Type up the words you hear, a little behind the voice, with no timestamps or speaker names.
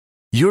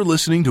You're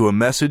listening to a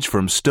message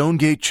from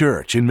Stonegate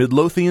Church in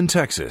Midlothian,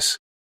 Texas.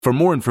 For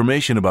more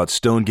information about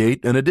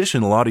Stonegate and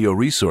additional audio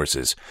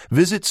resources,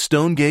 visit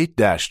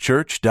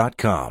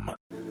stonegate-church.com.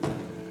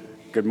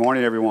 Good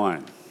morning,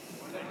 everyone.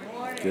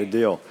 Good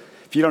deal.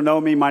 If you don't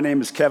know me, my name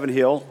is Kevin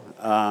Hill.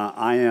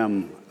 I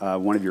am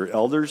one of your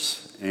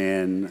elders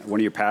and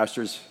one of your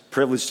pastors.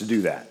 Privileged to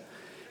do that.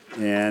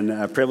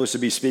 And privileged to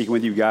be speaking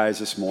with you guys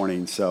this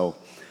morning. So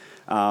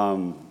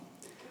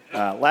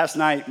last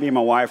night, me and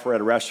my wife were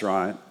at a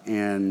restaurant,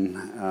 and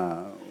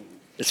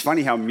it's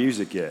funny how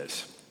music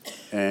is.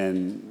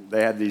 And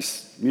they had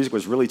music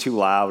was really too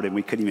loud, and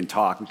we couldn't even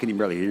talk. We couldn't even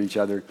barely hear each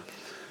other.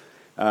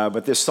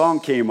 But this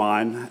song came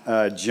on,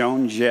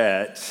 Joan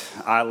Jett,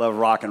 I Love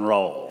Rock and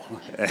Roll.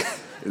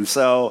 And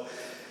so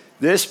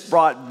this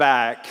brought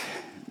back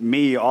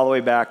me all the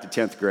way back to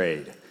 10th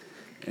grade.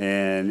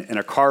 And in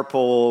a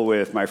carpool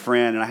with my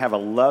friend, and I have a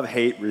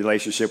love-hate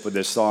relationship with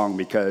this song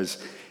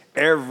because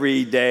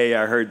every day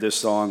I heard this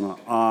song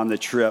on the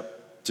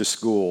trip to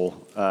school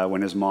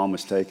when his mom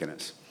was taking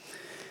us.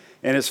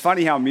 And it's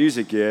funny how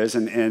music is,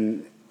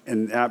 and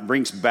that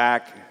brings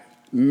back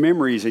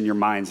memories in your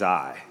mind's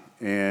eye.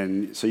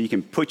 And so you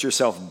can put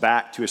yourself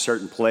back to a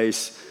certain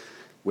place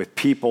with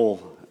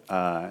people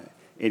and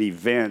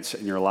events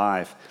in your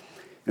life.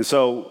 And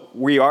so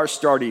we are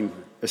starting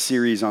a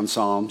series on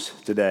Psalms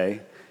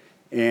today.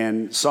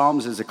 And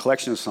Psalms is a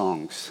collection of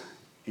songs.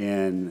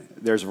 And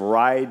there's a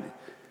variety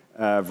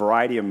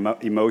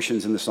of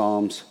emotions in the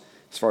Psalms,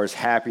 as far as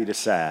happy to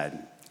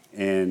sad.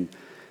 And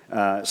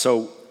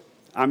so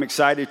I'm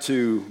excited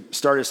to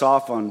start us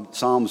off on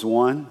Psalms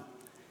 1.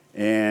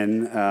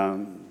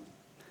 And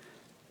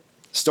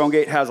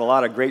Stonegate has a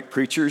lot of great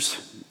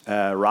preachers,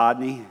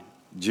 Rodney,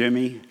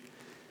 Jimmy,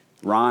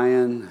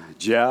 Ryan,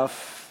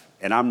 Jeff,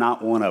 and I'm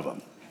not one of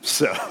them.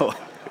 So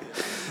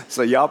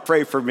y'all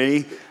pray for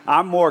me.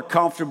 I'm more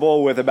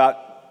comfortable with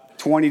about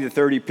 20 to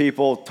 30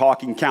 people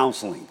talking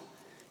counseling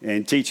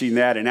and teaching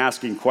that and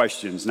asking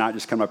questions, not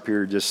just come up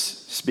here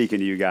just speaking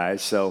to you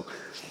guys. So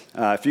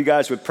if you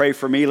guys would pray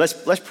for me,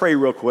 let's pray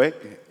real quick,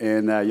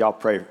 and y'all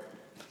pray.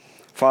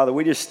 Father,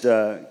 we just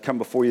come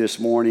before you this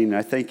morning, and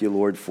I thank you,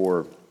 Lord,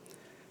 for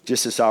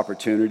just this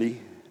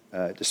opportunity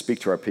to speak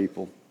to our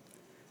people.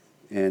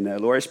 And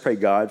Lord, I just pray,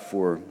 God,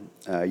 for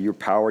your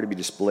power to be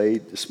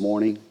displayed this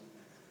morning.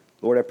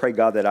 Lord, I pray,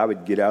 God, that I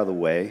would get out of the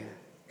way,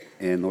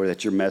 and Lord,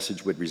 that your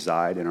message would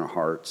reside in our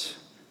hearts.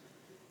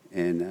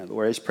 And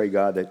Lord, I just pray,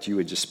 God, that you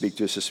would just speak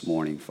to us this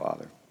morning,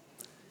 Father.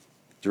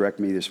 Direct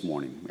me this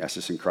morning. I ask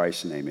this in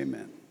Christ's name,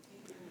 amen.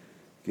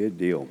 Good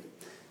deal.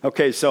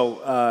 Okay,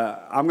 so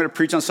I'm going to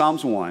preach on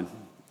Psalms 1,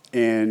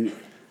 and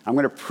I'm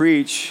going to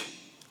preach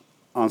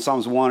on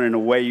Psalms 1 in a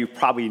way you've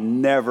probably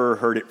never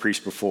heard it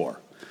preached before.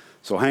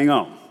 So hang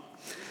on.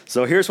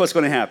 So here's what's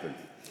going to happen.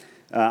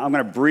 I'm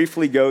going to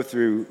briefly go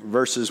through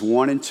verses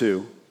 1 and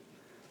 2.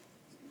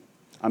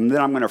 Then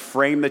I'm going to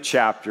frame the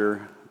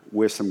chapter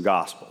with some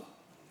gospel.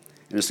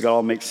 And this will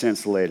all make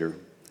sense later.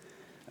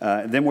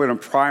 Then we're going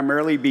to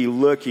primarily be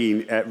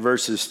looking at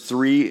verses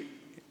 3,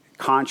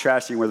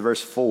 contrasting with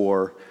verse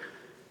 4,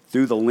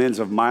 through the lens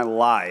of my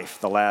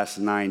life the last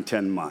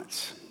 9-10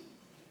 months.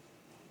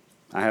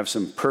 I have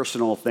some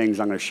personal things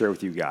I'm going to share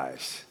with you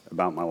guys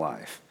about my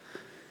life.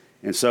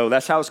 And so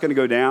that's how it's going to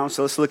go down.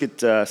 So let's look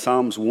at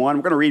Psalms 1.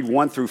 We're going to read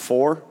 1 through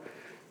 4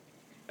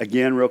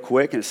 again real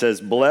quick. And it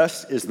says,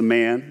 "Blessed is the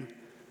man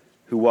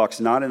who walks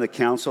not in the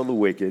counsel of the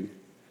wicked,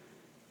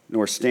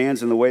 nor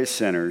stands in the way of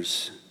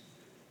sinners,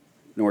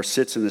 nor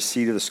sits in the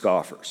seat of the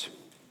scoffers.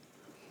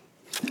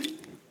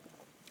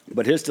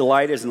 But his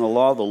delight is in the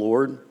law of the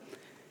Lord,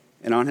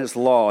 and on his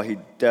law he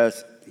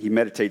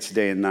meditates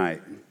day and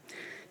night.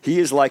 He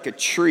is like a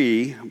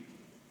tree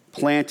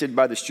planted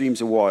by the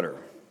streams of water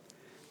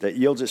that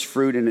yields its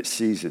fruit in its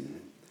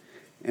season,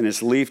 and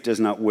its leaf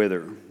does not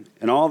wither.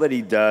 And all that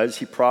he does,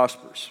 he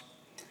prospers.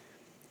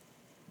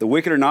 The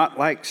wicked are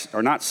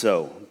not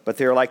so, but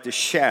they are like the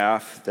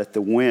chaff that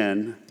the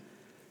wind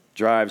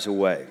drives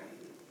away."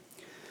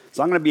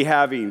 So I'm going to be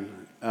having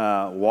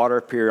water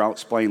up here. I'll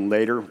explain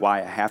later why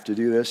I have to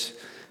do this.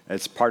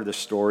 It's part of the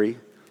story.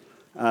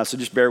 So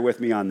just bear with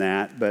me on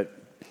that. But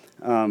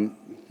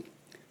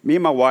me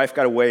and my wife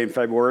got away in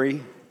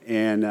February,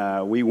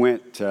 and we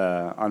went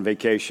on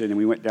vacation, and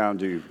we went down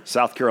to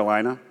South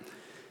Carolina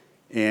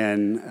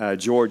and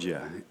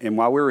Georgia. And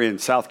while we were in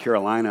South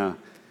Carolina,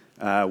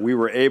 we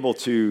were able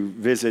to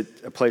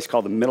visit a place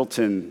called the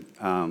Middleton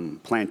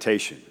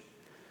Plantation.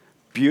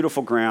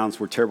 Beautiful grounds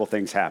where terrible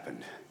things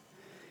happened.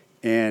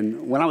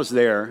 And when I was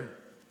there,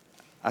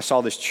 I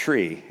saw this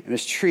tree. And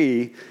this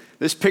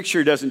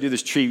picture doesn't do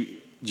this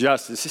tree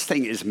justice. This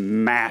thing is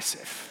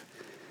massive.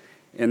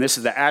 And this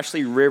is the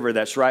Ashley River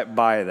that's right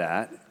by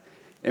that.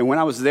 And when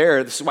I was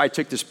there, this is why I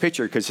took this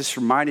picture, because this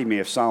reminded me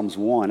of Psalms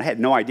 1. I had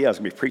no idea I was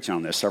going to be preaching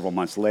on this several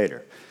months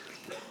later.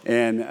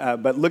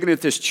 But looking at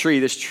this tree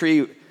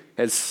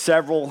is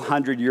several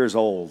hundred years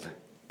old,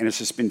 and it's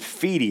just been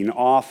feeding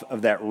off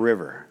of that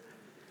river.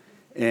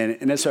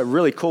 And it's a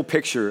really cool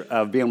picture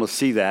of being able to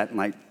see that and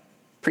like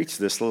preach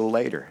this a little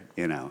later,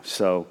 you know.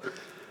 So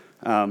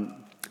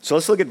So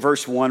let's look at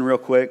verse 1 real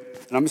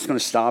quick. And I'm just going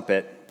to stop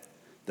at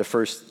the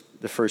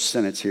first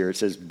sentence here. It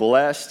says,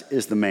 blessed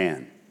is the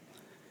man.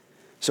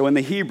 So in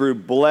the Hebrew,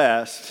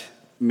 blessed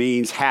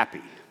means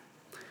happy.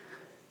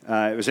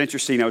 It was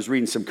interesting. I was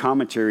reading some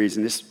commentaries,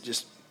 and this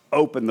just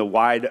opened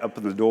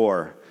the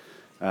door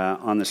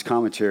on this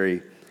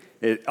commentary.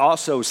 It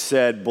also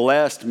said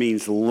blessed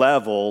means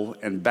level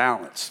and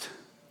balanced.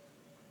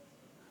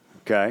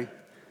 Okay?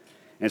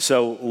 And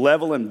so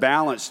level and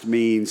balanced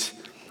means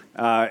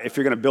if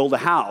you're going to build a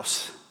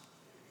house,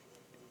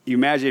 you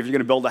imagine if you're going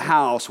to build a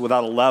house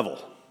without a level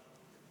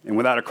and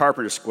without a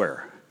carpenter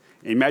square.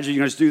 And imagine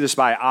you're going to do this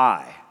by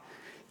eye.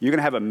 You're going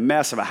to have a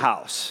mess of a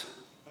house.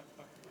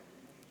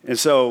 And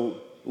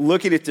so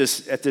looking at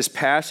this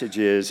passage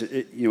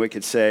it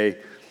could say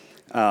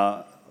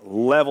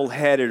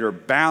level-headed or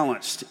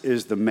balanced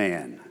is the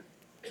man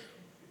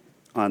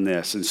on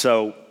this. And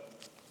so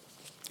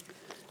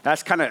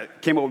that's kind of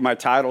came up with my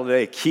title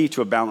today, Key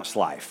to a Balanced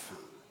Life,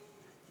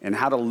 and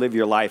how to live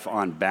your life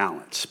on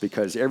balance,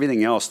 because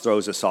everything else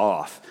throws us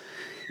off.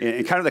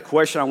 And kind of the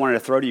question I wanted to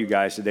throw to you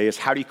guys today is,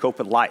 how do you cope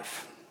with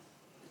life?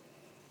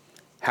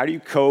 How do you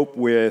cope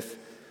with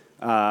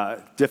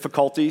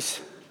difficulties?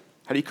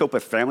 How do you cope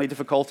with family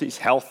difficulties,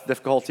 health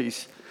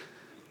difficulties?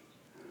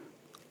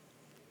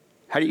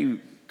 How do you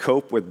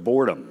cope with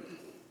boredom?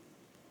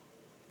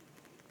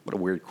 What a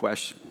weird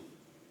question.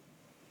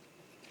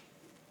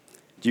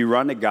 Do you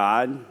run to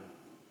God? Do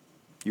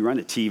you run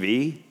to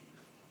TV?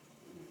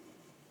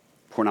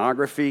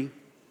 Pornography?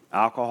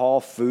 Alcohol?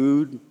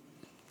 Food?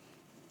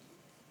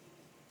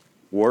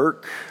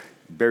 Work?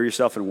 Bury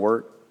yourself in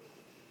work?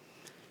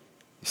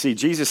 You see,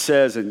 Jesus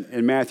says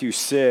in Matthew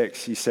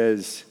 6, he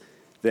says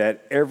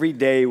that every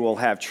day will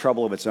have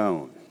trouble of its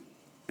own.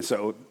 And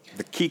so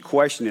the key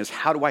question is,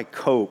 how do I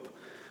cope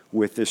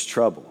with this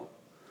trouble?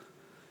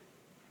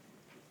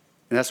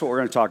 And that's what we're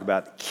going to talk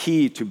about, the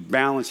key to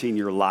balancing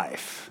your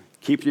life,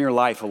 keeping your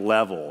life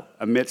level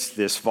amidst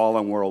this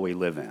fallen world we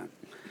live in.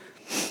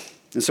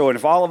 And so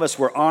if all of us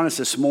were honest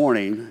this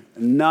morning,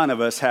 none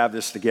of us have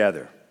this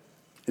together,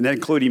 and that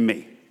including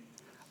me.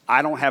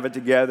 I don't have it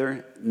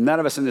together. None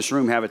of us in this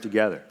room have it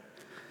together.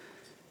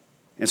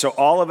 And so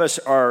all of us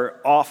are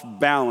off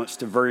balance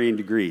to varying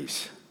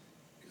degrees.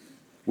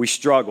 We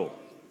struggle.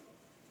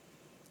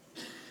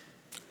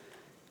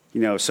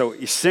 So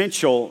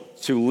essential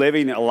to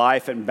living a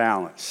life in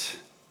balance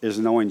is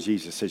knowing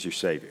Jesus as your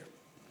Savior.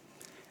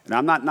 And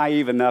I'm not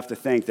naive enough to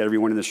think that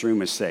everyone in this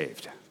room is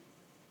saved.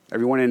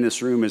 Everyone in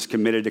this room is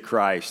committed to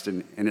Christ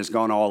and has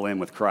gone all in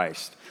with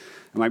Christ.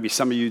 There might be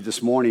some of you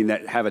this morning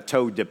that have a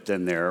toe dipped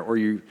in there, or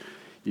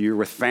you're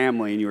with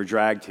family and you were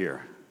dragged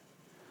here.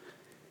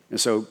 And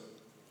so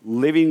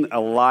living a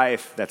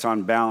life that's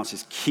on balance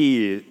is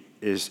key,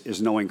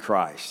 is knowing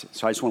Christ.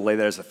 So I just want to lay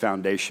that as a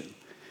foundation.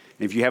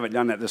 And if you haven't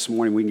done that this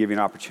morning, we can give you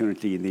an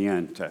opportunity in the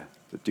end to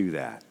do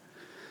that.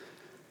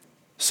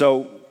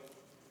 So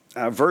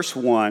verse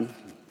 1,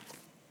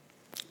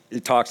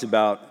 it talks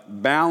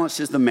about balance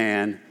is the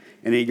man,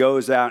 and he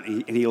goes out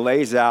and he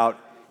lays out,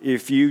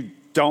 if you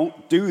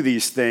don't do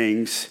these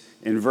things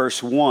in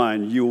verse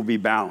 1, you will be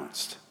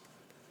balanced.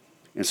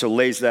 And so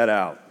lays that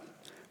out.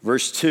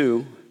 Verse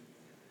 2,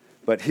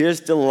 but his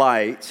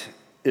delight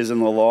is in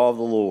the law of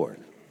the Lord.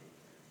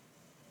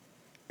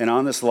 And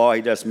on this law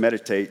he does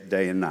meditate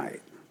day and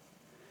night.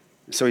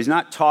 So he's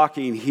not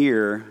talking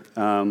here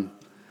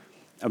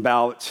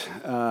about,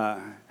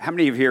 how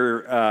many of you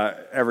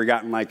here ever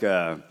gotten like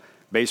a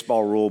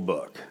baseball rule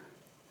book?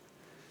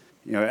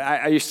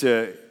 I used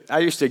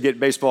to get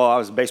baseball. I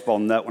was a baseball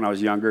nut when I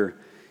was younger,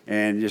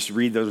 and just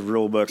read those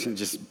rule books, and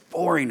just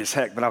boring as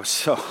heck. But I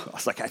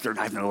was like, I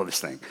don't know this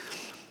thing.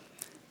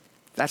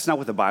 That's not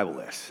what the Bible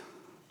is.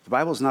 The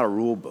Bible is not a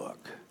rule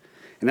book,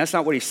 and that's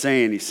not what he's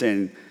saying. He's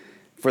saying,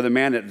 for the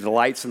man that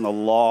delights in the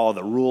law,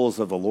 the rules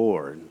of the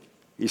Lord.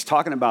 He's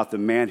talking about the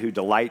man who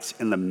delights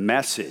in the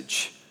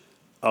message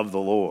of the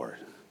Lord.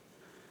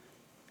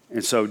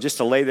 And so, just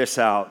to lay this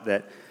out,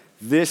 that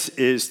this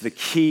is the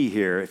key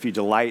here if you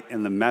delight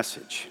in the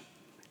message.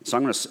 So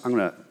I'm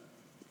going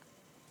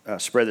to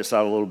spread this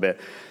out a little bit.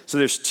 So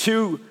there's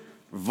two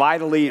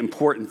vitally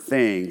important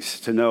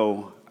things to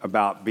know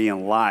about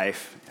being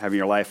having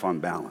your life on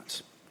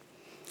balance.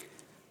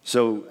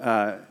 So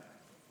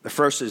the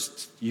first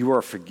is you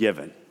are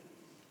forgiven.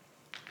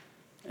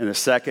 And the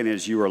second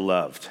is you are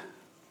loved.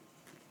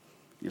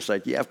 You're just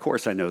like, yeah, of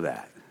course I know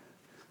that.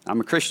 I'm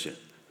a Christian.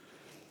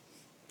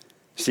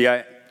 See,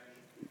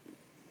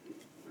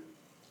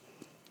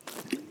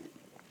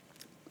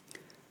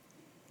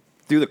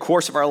 through the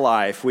course of our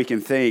life, we can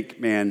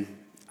think, man,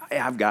 hey,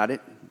 I've got it.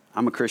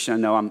 I'm a Christian.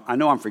 I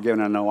know I'm forgiven.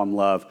 I know I'm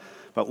loved.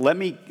 But let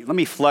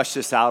me flesh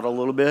this out a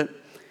little bit,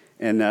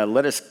 and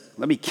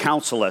let me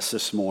counsel us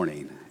this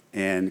morning,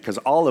 and because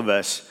all of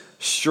us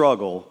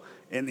struggle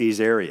in these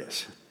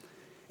areas,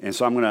 and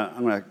so I'm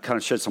gonna kind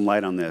of shed some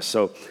light on this.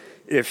 So,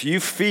 if you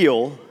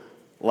feel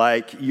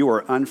like you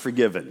are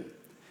unforgiven,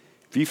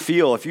 if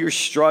you're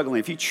struggling,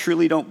 if you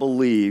truly don't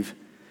believe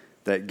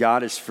that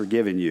God has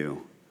forgiven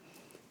you,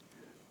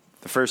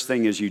 the first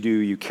thing is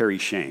you carry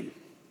shame.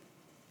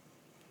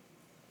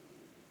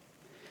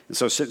 And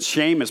so since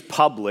shame is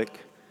public,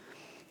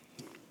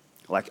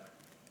 like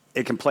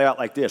it can play out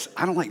like this.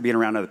 I don't like being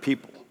around other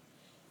people.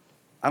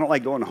 I don't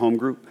like going to home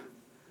group.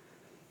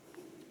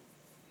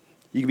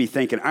 You can be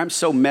thinking, I'm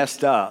so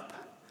messed up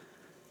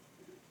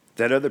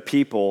that other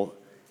people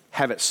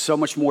have it so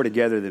much more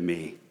together than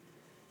me.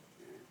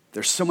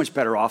 They're so much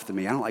better off than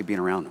me. I don't like being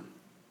around them.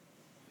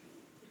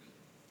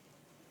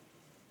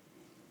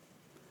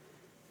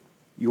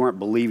 You aren't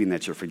believing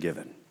that you're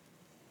forgiven.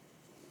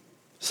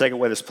 Second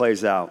way this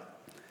plays out,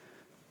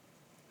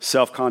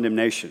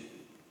 self-condemnation.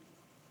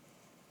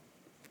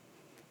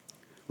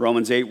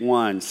 Romans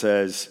 8:1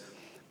 says,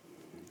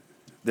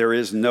 there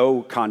is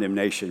no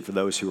condemnation for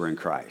those who are in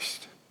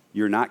Christ.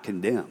 You're not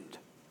condemned,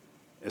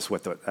 is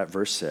what that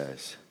verse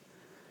says.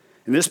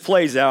 And this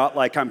plays out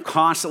like I'm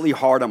constantly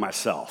hard on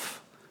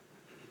myself.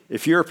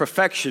 If you're a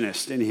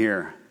perfectionist in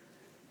here,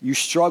 you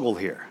struggle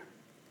here.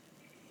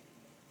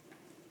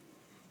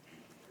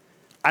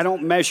 I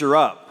don't measure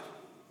up.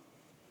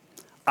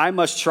 I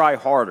must try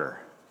harder.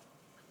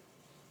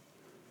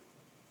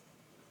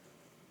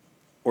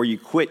 Or you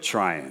quit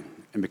trying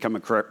and become a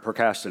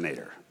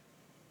procrastinator.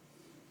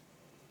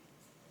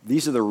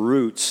 These are the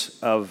roots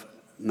of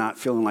not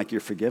feeling like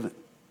you're forgiven.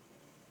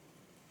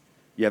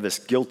 You have this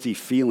guilty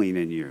feeling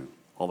in you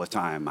all the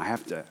time. I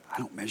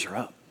don't measure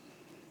up.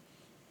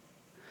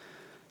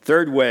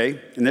 Third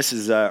way, and this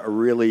is a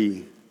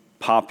really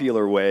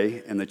popular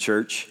way in the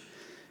church,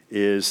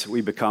 is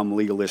we become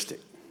legalistic.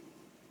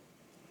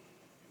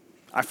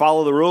 I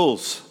follow the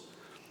rules.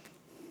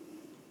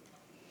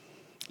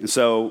 And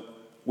so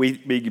we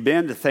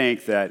begin to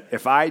think that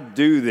if I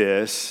do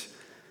this,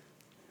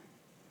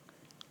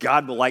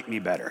 God will like me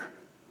better.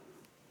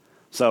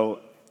 So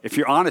if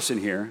you're honest in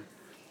here,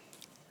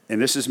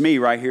 and this is me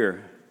right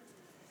here,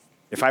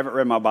 if I haven't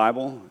read my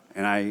Bible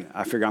and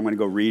I figure I'm going to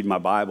go read my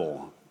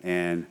Bible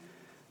and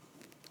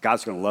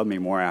God's going to love me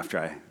more after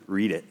I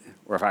read it,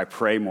 or if I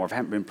pray more, if I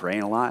haven't been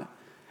praying a lot,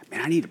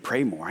 man, I need to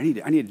pray more. I need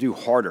to do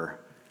harder.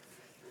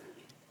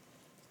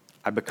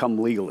 I become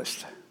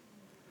legalist.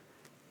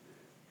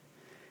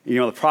 You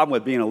know, the problem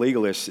with being a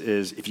legalist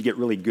is if you get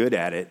really good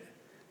at it,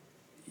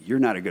 you're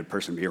not a good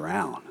person to be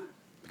around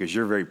because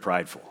you're very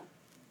prideful.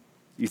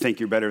 You think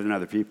you're better than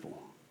other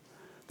people.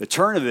 The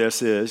turn of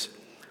this is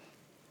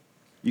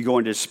you go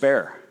into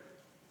despair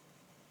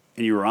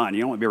and you run.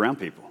 You don't want to be around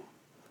people.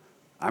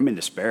 I'm in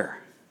despair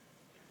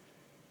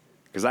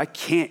because I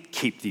can't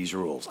keep these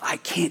rules. I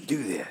can't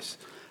do this.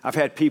 I've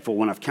had people,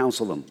 when I've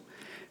counseled them,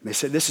 they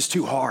said, this is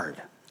too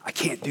hard. I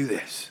can't do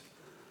this.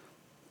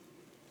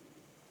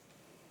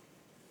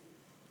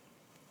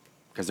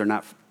 Because they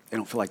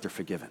don't feel like they're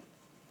forgiven.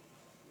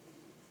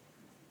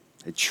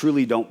 They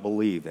truly don't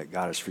believe that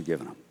God has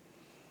forgiven them.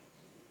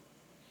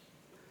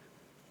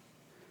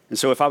 And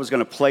so if I was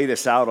going to play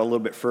this out a little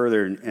bit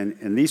further,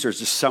 and these are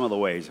just some of the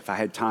ways, if I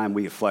had time,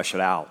 we could flesh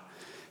it out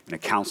in a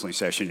counseling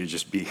session and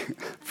just be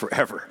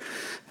forever.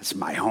 It's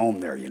my home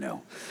there, you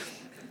know.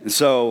 And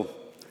so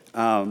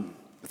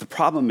the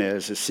problem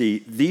is,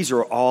 see, these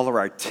are all of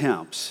our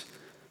attempts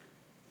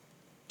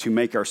to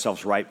make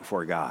ourselves right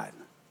before God.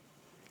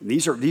 And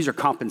these are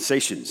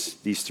compensations,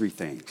 these three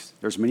things.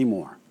 There's many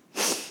more.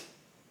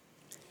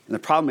 And the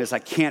problem is I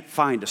can't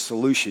find a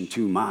solution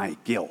to my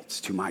guilt,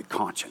 to my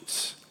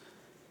conscience.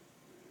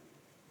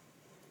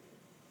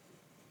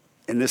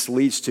 And this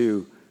leads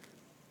to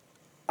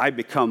I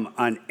become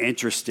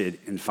uninterested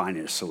in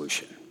finding a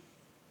solution.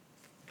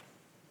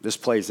 This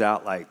plays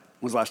out like,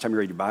 when's the last time you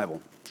read your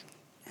Bible?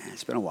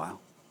 It's been a while.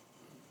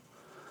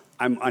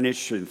 I'm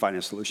uninterested in finding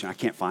a solution. I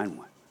can't find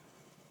one.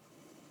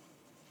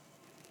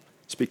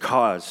 It's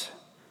because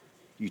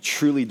you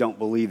truly don't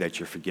believe that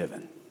you're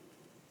forgiven.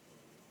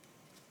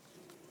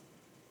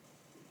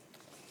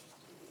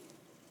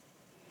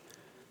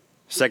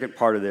 Second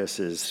part of this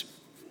is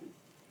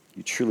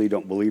you truly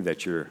don't believe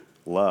that you're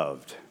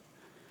loved.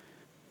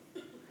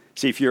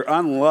 See, if you're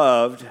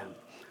unloved,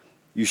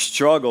 you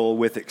struggle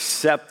with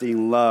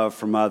accepting love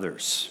from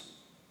others.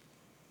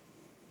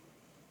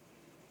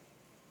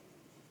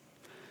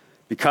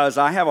 Because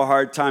I have a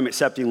hard time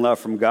accepting love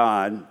from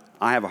God,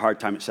 I have a hard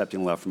time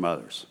accepting love from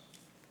others.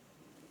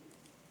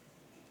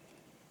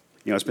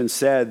 You know, it's been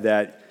said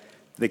that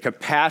the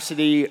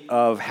capacity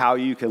of how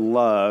you can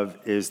love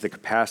is the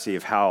capacity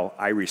of how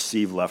I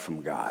receive love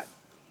from God.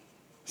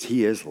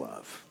 He is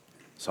love,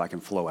 so I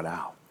can flow it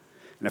out.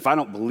 And if I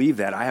don't believe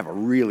that, I have a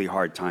really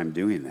hard time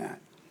doing that.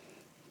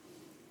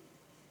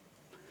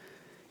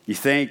 You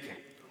think,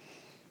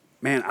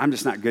 man, I'm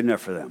just not good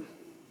enough for them.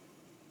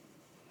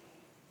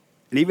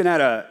 And even at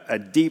a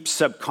deep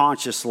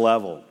subconscious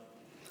level,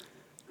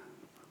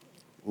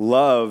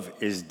 love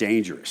is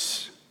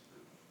dangerous.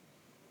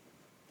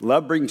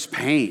 Love brings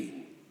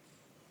pain.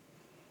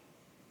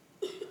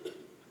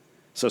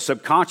 So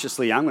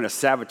subconsciously, I'm going to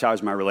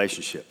sabotage my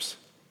relationships.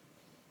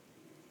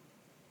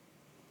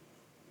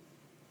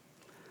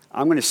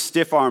 I'm going to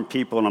stiff-arm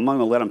people, and I'm not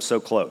going to let them so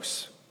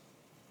close.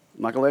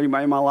 I'm not going to let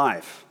anybody in my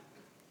life.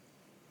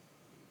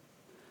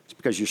 It's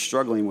because you're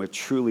struggling with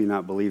truly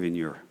not believing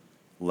you're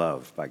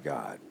loved by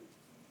God.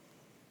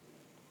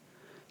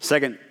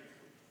 Second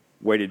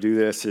way to do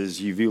this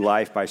is you view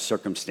life by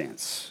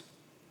circumstance.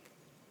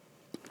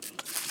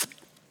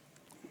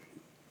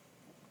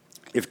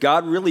 If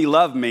God really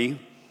loved me,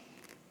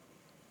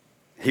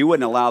 he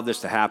wouldn't allow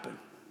this to happen.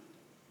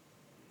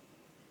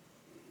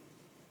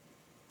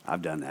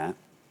 I've done that.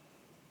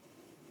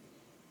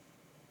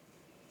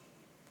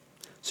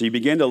 So you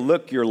begin to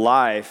look your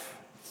life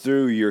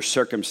through your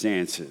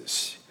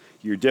circumstances,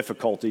 your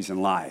difficulties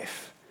in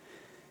life.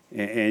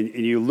 And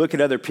you look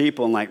at other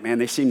people and like, man,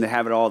 they seem to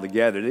have it all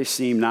together. They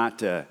seem not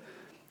to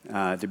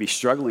be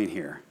struggling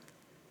here.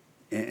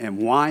 And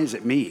why is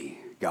it me,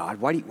 God?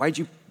 Why'd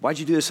you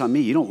do this on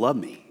me? You don't love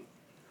me.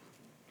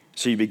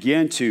 So you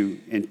begin to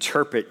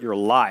interpret your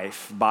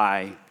life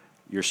by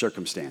your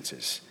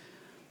circumstances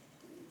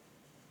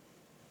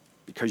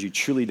because you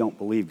truly don't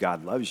believe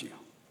God loves you.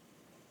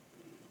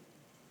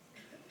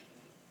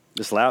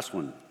 This last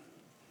one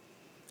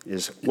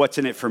is, what's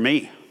in it for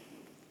me?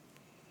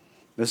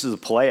 This is a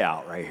play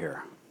out right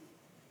here.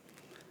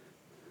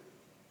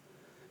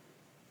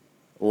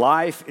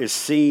 Life is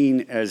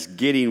seen as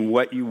getting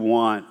what you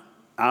want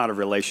out of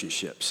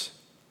relationships.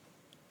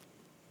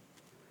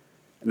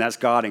 And that's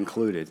God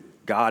included,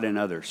 God and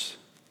others.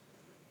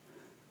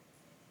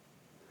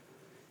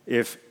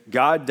 If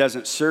God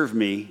doesn't serve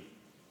me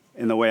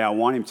in the way I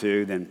want him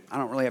to, then I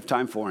don't really have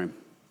time for him.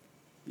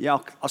 Yeah,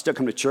 I'll still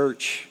come to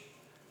church.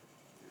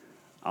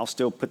 I'll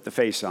still put the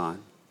face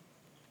on.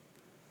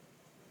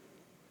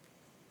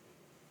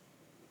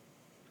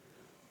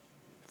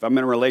 If I'm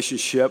in a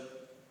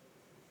relationship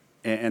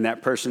and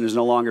that person is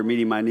no longer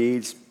meeting my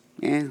needs,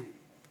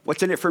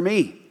 what's in it for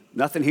me?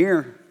 Nothing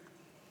here.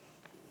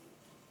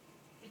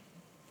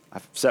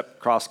 I've sat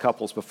across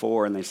couples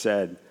before and they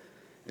said,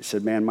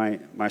 man,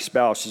 my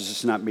spouse is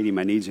just not meeting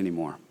my needs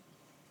anymore.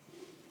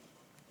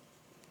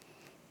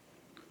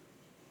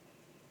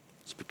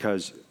 It's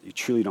because you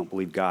truly don't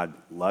believe God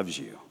loves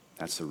you.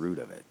 That's the root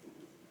of it.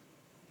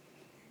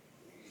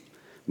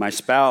 My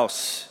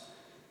spouse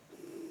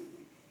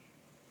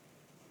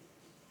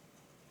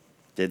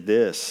did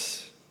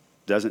this,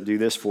 doesn't do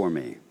this for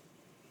me,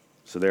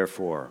 so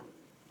therefore,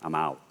 I'm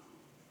out.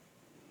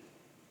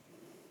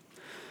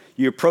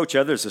 You approach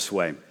others this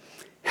way.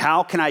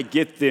 How can I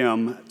get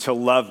them to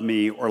love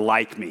me or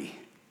like me?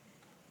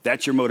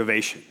 That's your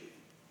motivation.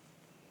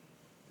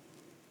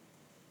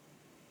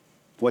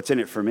 What's in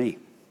it for me?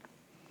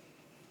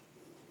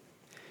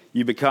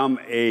 You become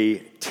a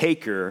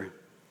taker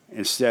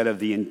instead of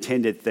the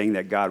intended thing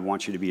that God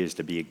wants you to be, is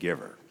to be a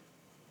giver.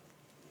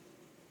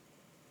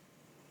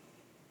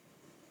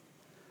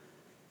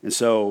 And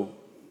so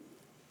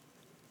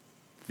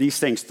these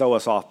things throw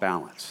us off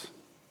balance.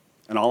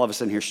 And all of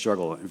us in here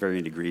struggle in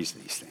varying degrees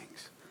of these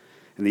things.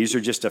 And these are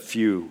just a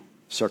few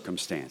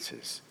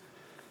circumstances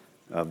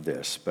of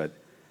this. But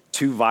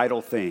two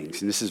vital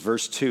things, and this is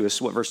verse 2. This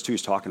is what verse 2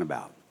 is talking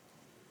about.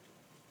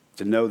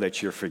 To know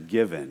that you're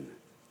forgiven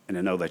and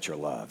to know that you're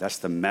loved. That's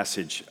the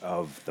message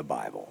of the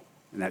Bible,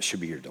 and that should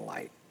be your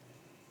delight.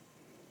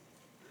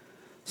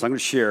 So I'm going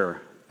to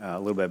share a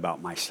little bit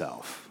about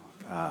myself.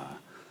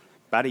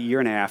 About a year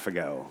and a half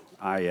ago,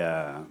 probably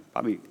a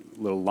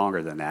little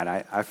longer than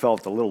that, I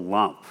felt a little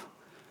lump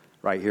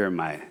right here in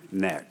my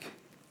neck.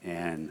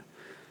 And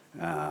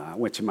I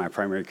went to my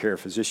primary care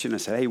physician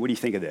and said, hey, what do you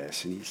think of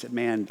this? And he said,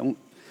 man,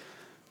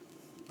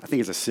 I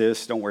think it's a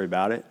cyst, don't worry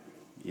about it.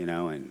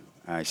 And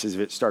he says, if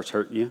it starts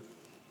hurting you,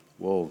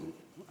 we'll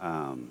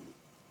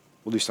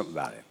do something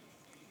about it.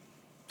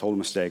 Total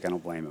mistake, I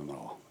don't blame him at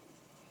all.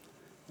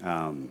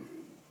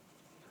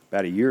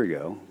 About a year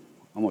ago,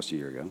 almost a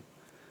year ago,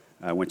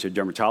 I went to a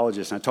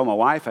dermatologist and I told my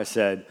wife, I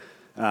said,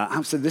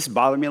 this is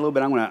bothering me a little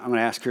bit. I'm gonna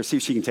ask her, see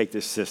if she can take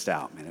this cyst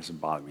out. Man, this is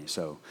bothering me.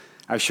 So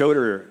I showed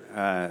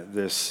her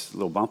this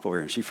little bump over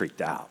here, and she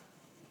freaked out.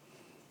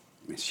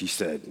 And she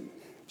said,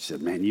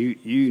 man,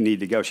 you need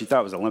to go. She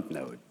thought it was a lymph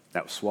node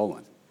that was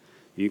swollen.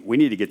 We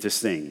need to get this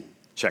thing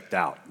checked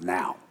out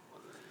now.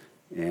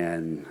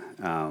 And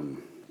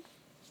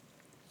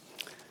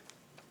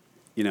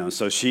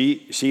so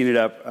she ended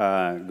up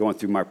going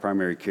through my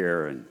primary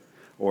care and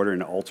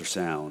ordering an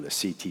ultrasound, a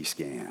CT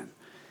scan,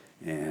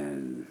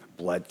 and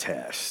blood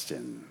test,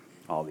 and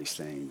all these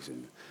things.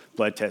 And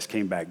blood test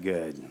came back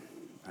good.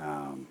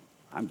 I'm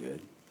good.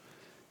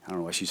 I don't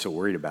know what she's so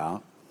worried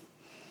about.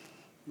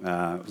 It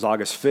was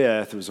August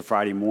 5th. It was a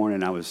Friday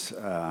morning. I was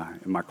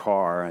in my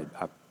car.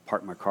 I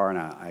parked my car, and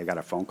I got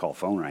a phone call.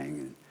 Phone rang,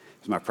 and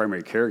it was my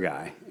primary care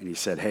guy. And he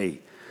said,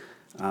 hey,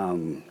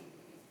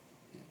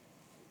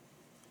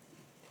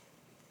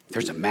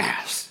 there's a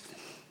mass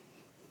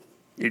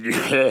in your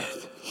head.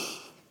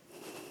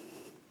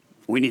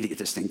 We need to get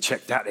this thing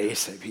checked out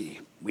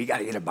ASAP. We got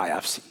to get a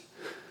biopsy.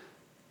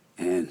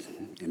 And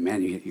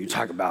man, you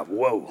talk about,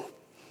 whoa.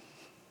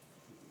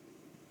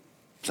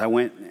 So I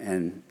went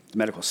and to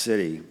Medical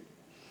City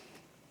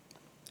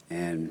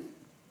and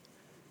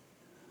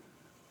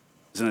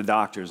was in a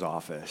doctor's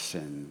office,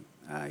 and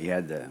he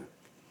had the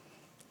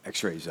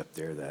x-rays up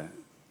there,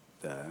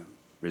 the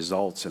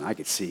results, and I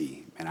could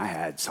see, and I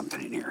had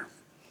something in here.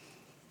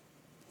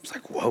 It's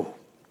like, whoa.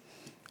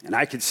 And And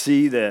I could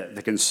see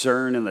the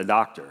concern in the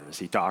doctor as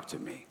he talked to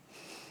me.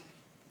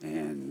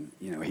 And,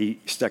 he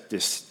stuck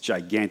this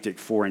gigantic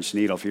 4-inch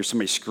needle. If you hear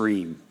somebody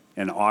scream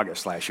in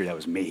August last year, that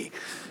was me.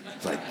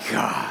 It's like,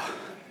 God.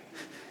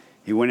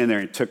 He went in there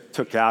and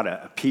took out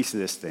a piece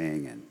of this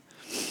thing.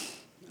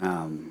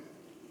 And,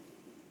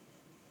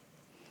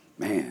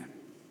 man,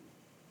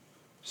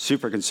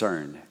 super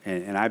concerned.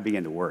 And I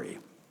began to worry.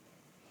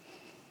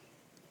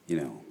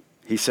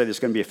 He said it's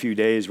going to be a few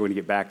days. We're going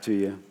to get back to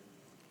you.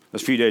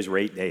 Those few days were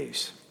 8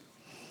 days.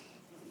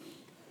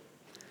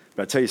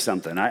 But I'll tell you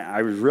something.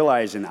 I was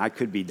realizing I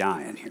could be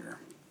dying here.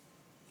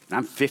 And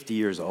I'm 50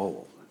 years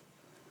old.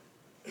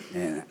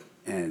 And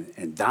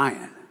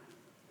dying.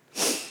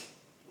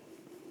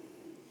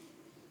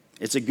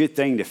 It's a good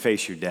thing to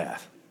face your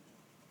death.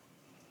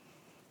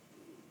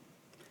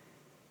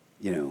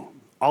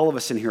 All of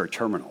us in here are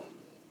terminal.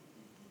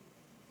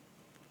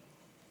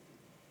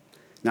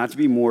 Not to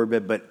be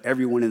morbid, but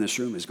everyone in this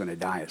room is going to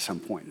die at some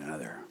point or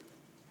another.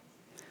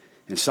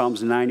 And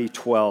Psalms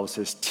 90:12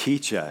 says,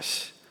 teach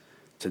us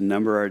to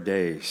number our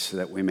days so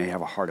that we may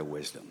have a heart of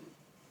wisdom.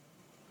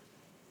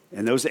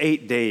 And those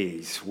 8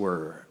 days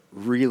were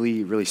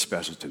really, really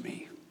special to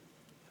me.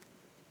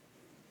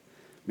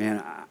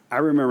 Man, I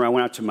remember I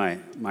went out to my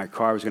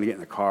car. I was going to get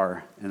in the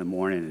car in the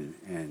morning,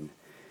 and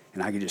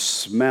I could just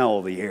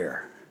smell the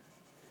air.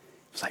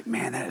 It was like,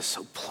 man, that is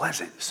so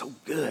pleasant, so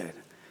good.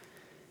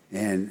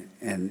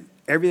 And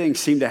everything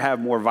seemed to have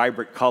more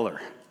vibrant color.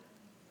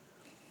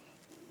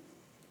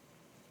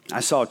 I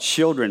saw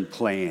children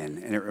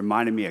playing, and it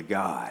reminded me of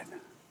God.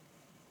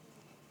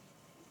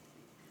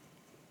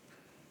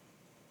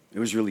 It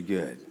was really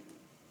good.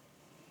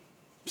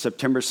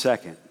 September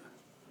 2nd.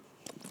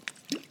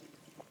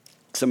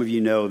 Some of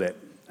you know that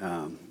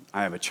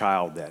I have a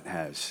child that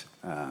has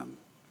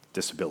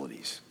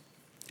disabilities,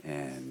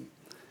 and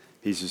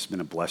he's just been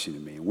a blessing to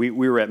me. We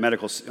were at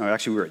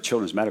we were at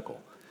Children's Medical,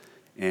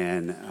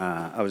 and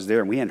I was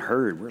there, and we hadn't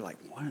heard. We were like,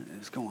 what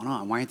is going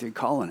on? Why aren't they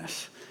calling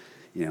us?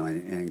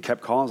 And kept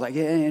calling. I was like,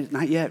 yeah,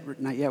 not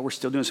yet. We're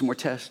still doing some more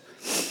tests.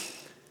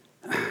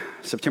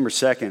 September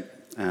 2nd,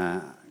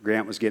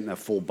 Grant was getting a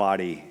full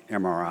body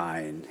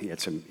MRI, and he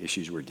had some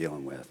issues we were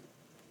dealing with.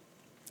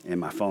 And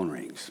my phone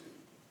rings.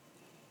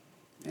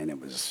 And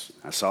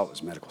I saw it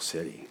was Medical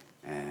City.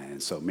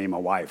 And so me and my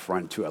wife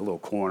run to a little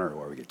corner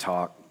where we could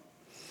talk.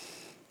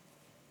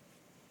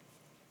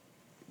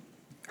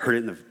 Heard it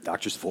in the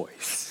doctor's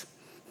voice.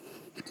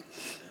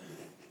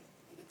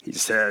 He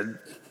said,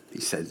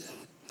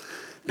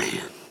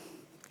 man,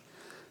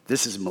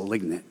 this is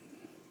malignant,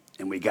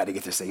 and we got to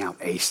get this thing out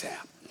ASAP.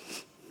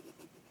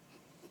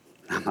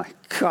 And I'm like,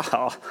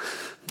 God,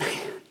 man.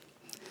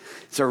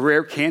 It's a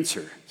rare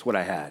cancer. It's what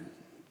I had.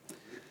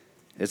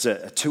 It's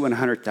a 2 in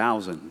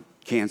 100,000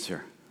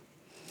 cancer.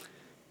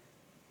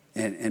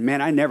 And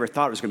man, I never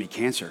thought it was going to be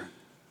cancer.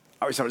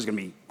 I always thought it was going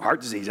to be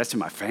heart disease. That's in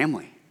my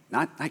family,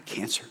 not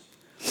cancer.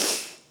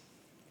 So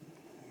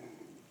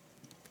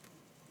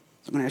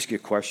I'm going to ask you a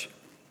question.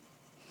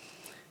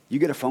 You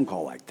get a phone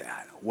call like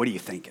that. What are you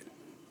thinking?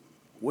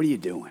 What are you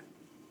doing?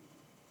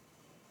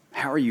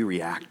 How are you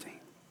reacting?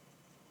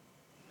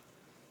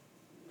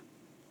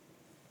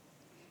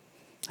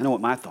 I know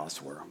what my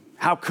thoughts were.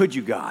 How could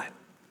you, God?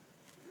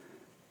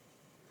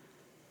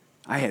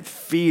 I had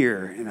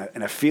fear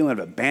and a feeling of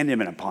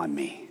abandonment upon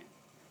me.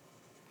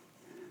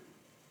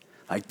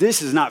 Like,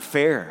 this is not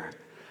fair.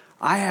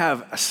 I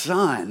have a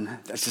son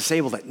that's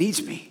disabled that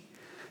needs me.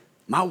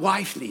 My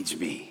wife needs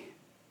me.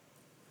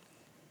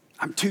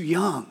 I'm too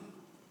young.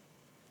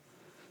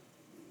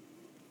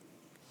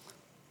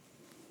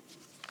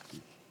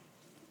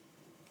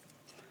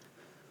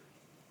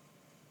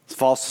 It's a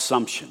false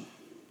assumption.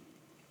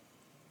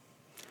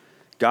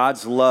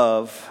 God's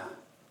love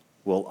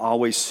will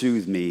always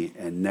soothe me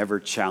and never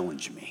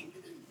challenge me.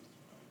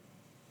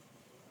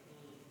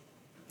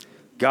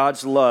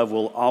 God's love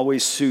will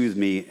always soothe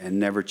me and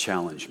never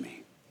challenge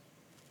me.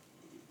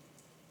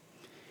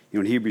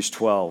 In Hebrews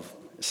 12,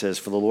 it says,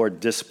 for the Lord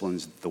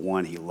disciplines the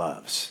one he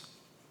loves.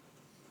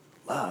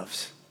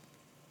 Loves.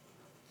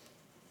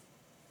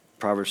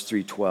 Proverbs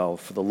 3:12,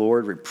 for the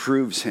Lord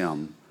reproves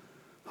him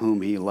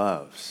whom he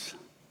loves.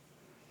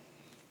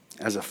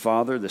 As a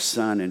father, the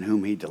son in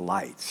whom he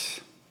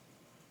delights.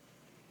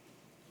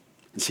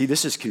 And see,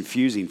 this is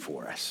confusing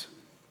for us.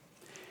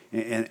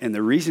 And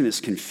the reason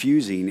it's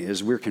confusing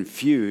is we're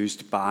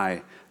confused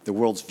by the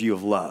world's view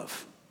of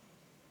love.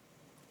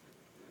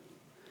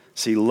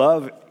 See,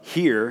 love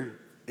here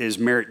is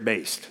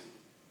merit-based.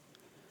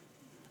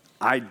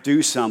 I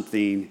do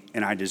something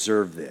and I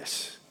deserve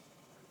this.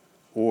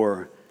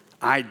 Or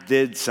I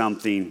did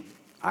something,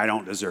 I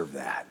don't deserve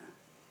that.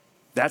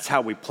 That's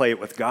how we play it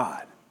with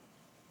God.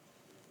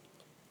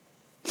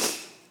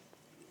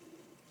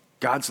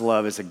 God's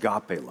love is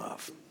agape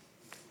love.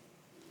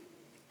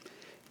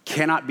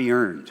 Cannot be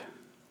earned.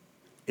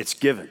 It's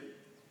given.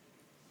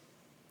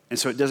 And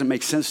so it doesn't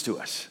make sense to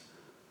us.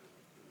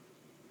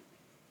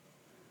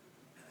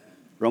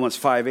 Romans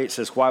 5:8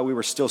 says, while we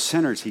were still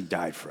sinners, he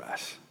died for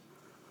us.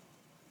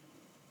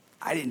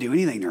 I didn't do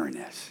anything to earn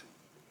this.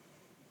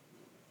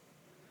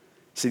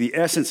 See, the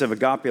essence of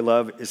agape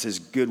love is his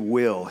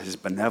goodwill, his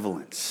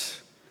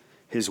benevolence,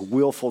 his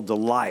willful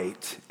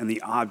delight in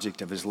the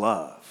object of his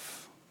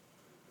love.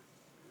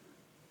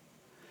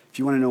 If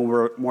you want to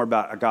know more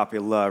about agape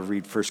love,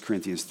 read 1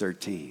 Corinthians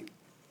 13.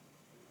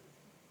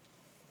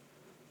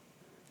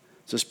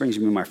 So this brings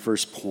me to my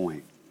first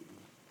point.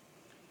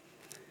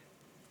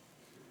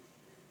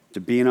 To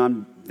being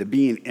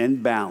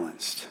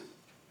imbalanced,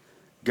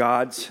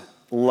 God's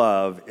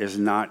love is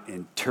not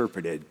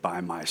interpreted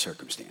by my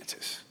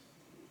circumstances.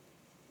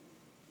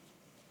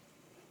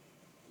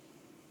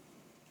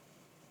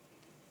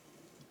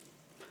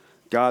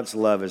 God's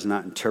love is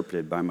not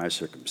interpreted by my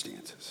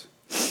circumstances.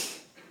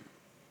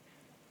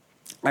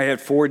 I had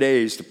 4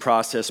 days to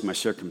process my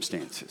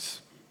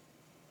circumstances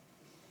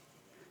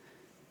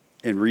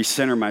and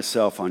recenter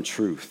myself on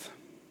truth.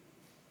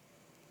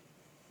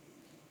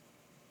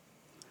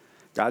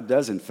 God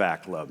does, in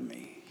fact, love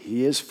me.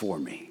 He is for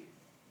me.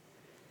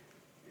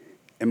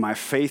 And my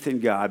faith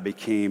in God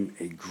became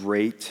a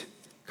great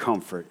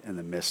comfort in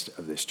the midst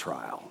of this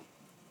trial.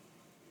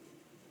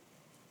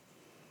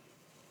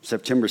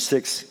 September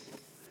 6th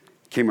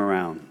came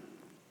around,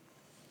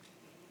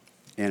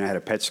 and I had a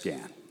PET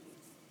scan.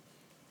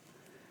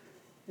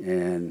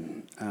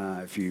 And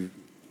if you've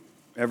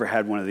ever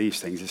had one of these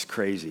things, it's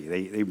crazy.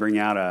 They bring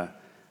out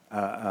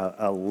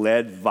a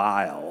lead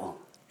vial,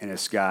 and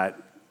it's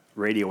got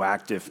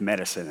radioactive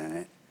medicine in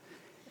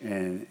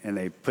it. And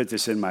they put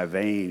this in my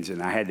veins, and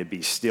I had to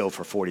be still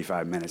for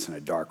 45 minutes in a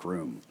dark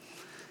room.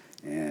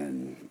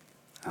 And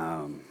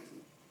then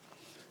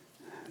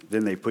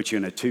they put you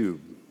in a tube,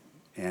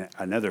 and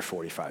another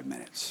 45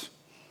 minutes.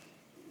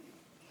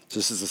 So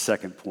this is the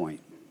second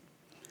point.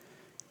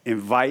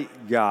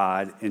 Invite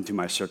God into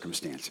my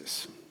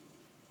circumstances.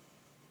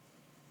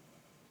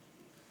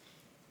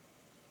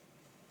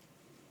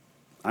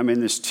 I'm in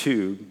this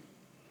tube,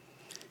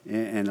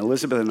 and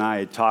Elizabeth and I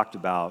had talked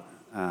about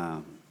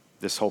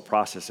this whole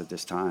process at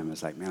this time.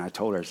 It's like, man, I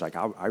told her, it's like,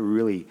 I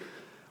really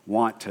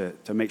want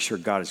to make sure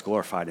God is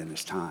glorified in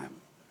this time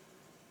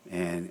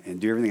and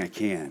do everything I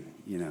can.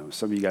 You know,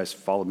 some of you guys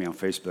follow me on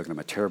Facebook, and I'm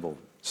a terrible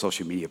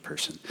social media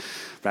person,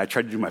 but I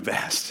try to do my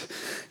best,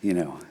 you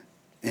know.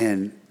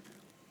 And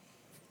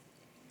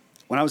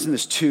when I was in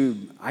this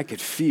tube, I could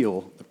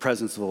feel the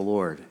presence of the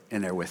Lord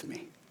in there with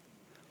me.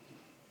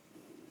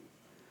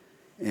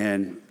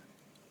 And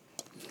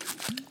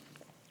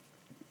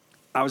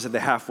I was at the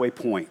halfway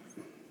point,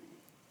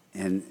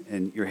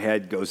 and your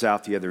head goes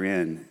out the other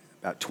end,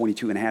 about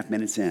 22 and a half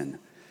minutes in.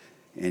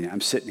 And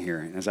I'm sitting here,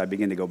 and as I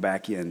begin to go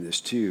back in this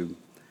tube,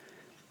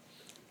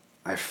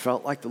 I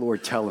felt like the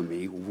Lord telling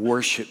me,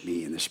 worship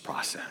me in this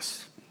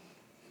process.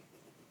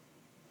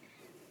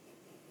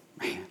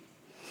 Man,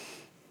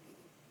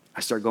 I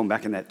started going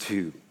back in that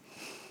tube,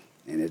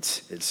 and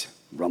it's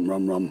rum,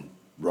 rum, rum,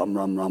 rum,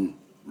 rum, rum,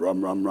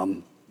 rum, rum,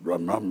 rum,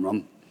 rum, rum,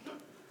 rum.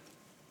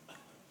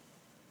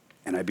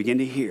 And I begin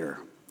to hear,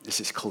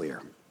 this is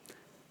clear,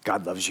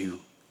 God loves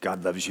you,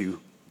 God loves you,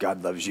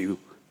 God loves you,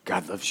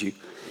 God loves you.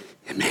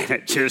 And man,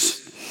 it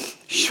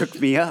just shook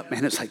me up,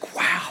 man. It's like,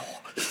 wow.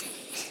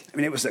 I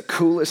mean, it was the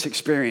coolest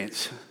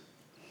experience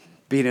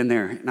being in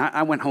there. And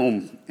I went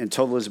home and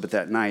told Elizabeth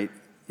that night,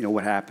 you know,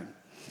 what happened.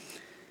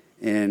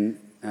 And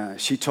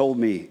she told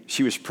me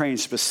she was praying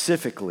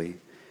specifically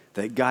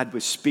that God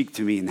would speak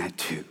to me in that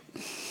too.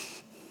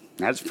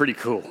 That's pretty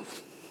cool.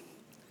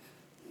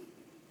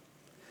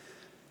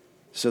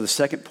 So the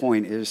second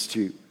point is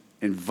to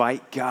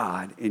invite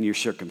God in your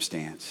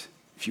circumstance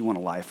if you want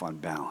a life on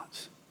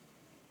balance.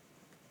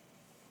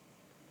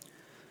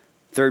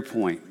 Third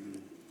point,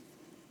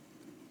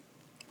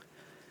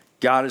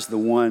 God is the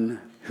one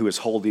who is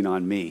holding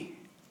on me,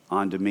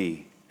 onto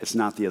me. It's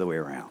not the other way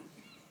around.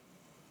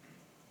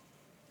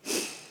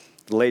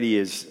 The lady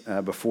is,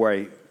 before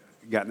I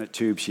got in the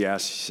tube, she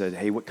said,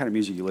 hey, what kind of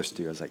music you listen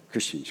to? I was like,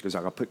 Christian. She goes,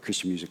 I'll put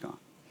Christian music on.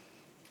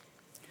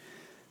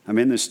 I'm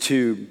in this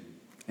tube,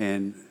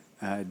 and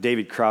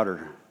David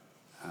Crowder,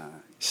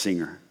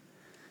 singer,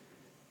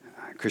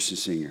 Christian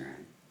singer,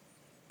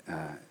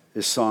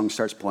 this song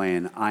starts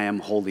playing, I am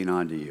holding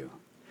on to you.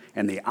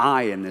 And the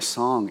I in this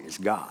song is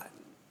God.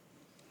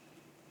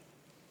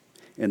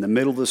 In the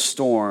middle of the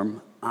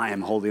storm, I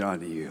am holding on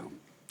to you.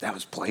 That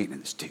was playing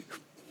in this tube.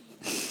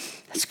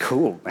 That's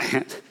cool,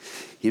 man.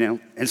 You know,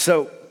 and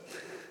so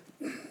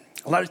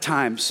a lot of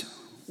times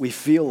we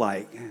feel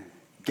like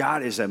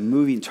God is a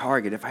moving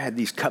target. If I had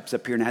these cups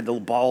up here and I had the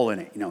little ball in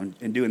it, you know,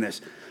 and doing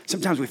this,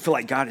 sometimes we feel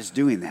like God is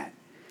doing that.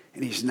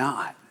 And he's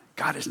not.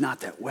 God is not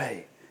that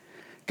way.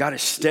 God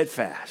is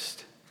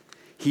steadfast.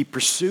 He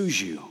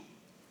pursues you.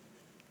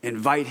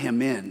 Invite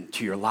him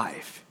into your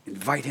life.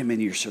 Invite him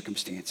into your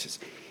circumstances.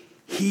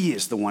 He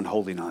is the one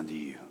holding on to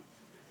you.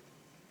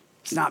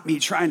 It's not me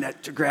trying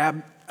to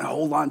grab and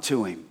hold on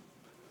to him.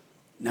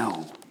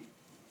 No.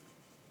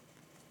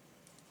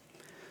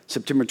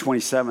 September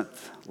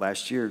 27th,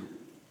 last year,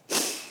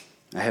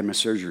 I had my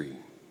surgery.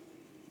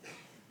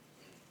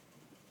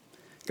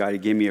 God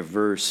had given me a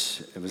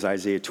verse. It was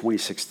Isaiah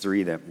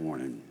 26:3 that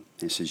morning.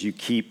 It says, you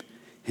keep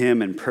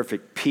him in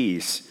perfect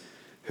peace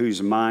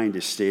whose mind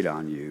is stayed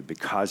on you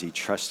because he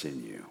trusts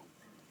in you.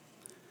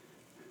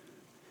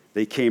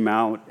 They came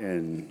out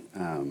and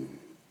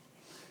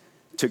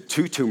took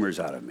 2 tumors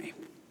out of me.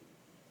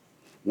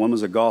 One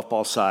was a golf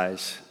ball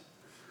size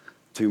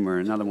tumor,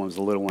 another one was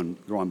a little one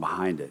growing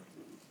behind it.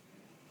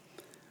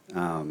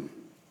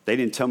 They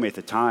didn't tell me at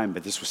the time,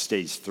 but this was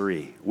stage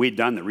 3. We'd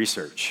done the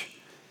research,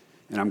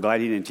 and I'm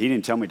glad he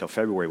didn't tell me until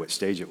February what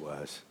stage it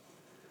was.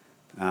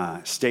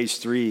 Stage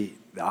 3,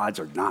 the odds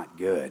are not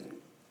good.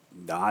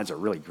 The odds are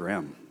really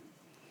grim.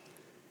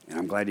 And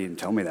I'm glad he didn't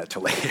tell me that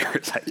till later.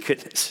 It's like,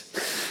 goodness,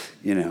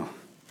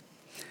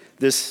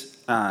 This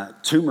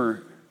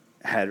tumor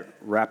had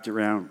wrapped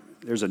around,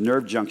 there's a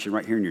nerve junction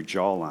right here in your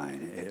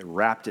jawline. It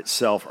wrapped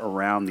itself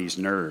around these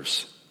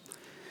nerves.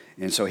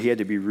 And so he had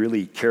to be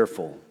really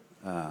careful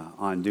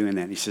on doing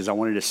that. And he says, I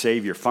wanted to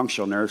save your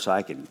functional nerves so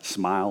I can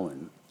smile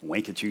and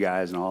wink at you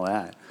guys and all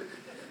that.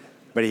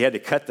 But he had to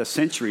cut the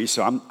century,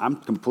 so I'm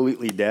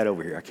completely dead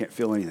over here. I can't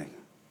feel anything.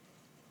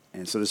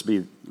 And so this will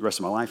be the rest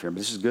of my life here. But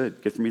this is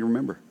good for me to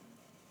remember.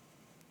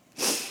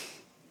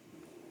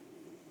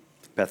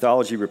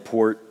 Pathology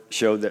report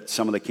showed that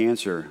some of the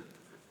cancer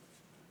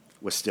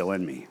was still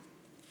in me.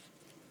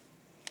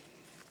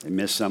 They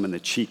missed some in the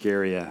cheek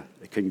area.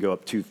 They couldn't go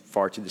up too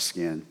far to the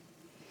skin.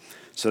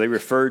 So they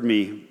referred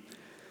me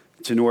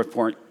to North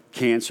Point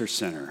Cancer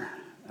Center.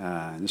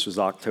 And this was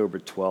October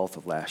 12th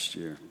of last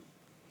year.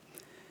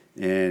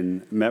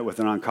 And met with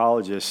an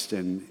oncologist,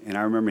 and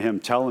I remember him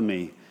telling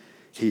me,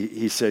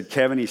 he said,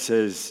 Kevin, he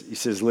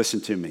says,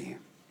 listen to me.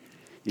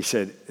 He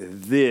said,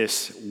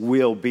 this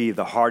will be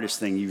the hardest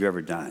thing you've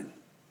ever done.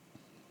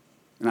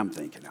 And I'm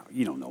thinking,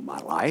 you don't know my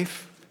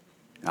life.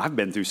 I've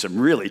been through some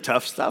really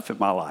tough stuff in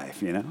my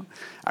life,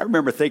 I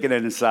remember thinking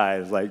that inside. I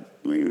was like,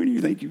 who do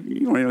you think you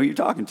don't know who you're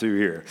talking to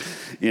here,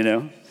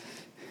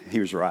 He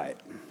was right.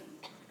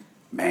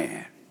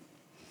 Man.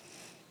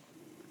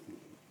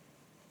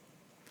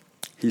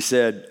 He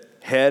said,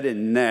 head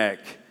and neck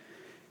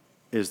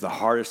is the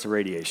hardest of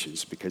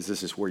radiations because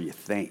this is where you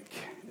think.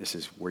 This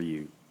is where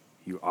you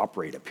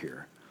operate up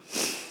here.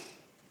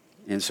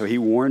 And so he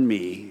warned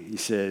me. He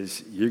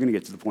says, you're going to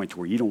get to the point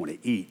where you don't want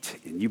to eat,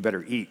 and you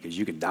better eat because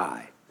you can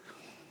die.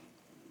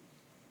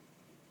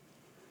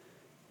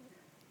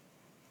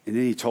 And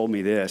then he told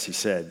me this. He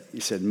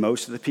said,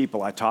 most of the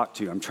people I talk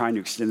to, I'm trying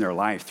to extend their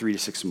life 3 to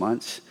 6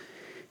 months.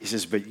 He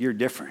says, but you're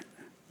different.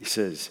 He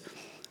says,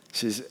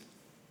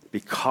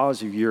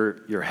 because of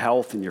your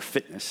health and your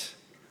fitness,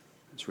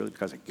 it's really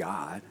because of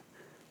God,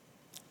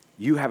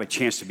 you have a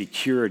chance to be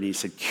cured. And he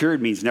said,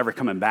 cured means never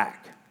coming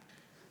back.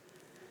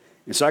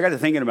 And so I got to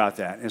thinking about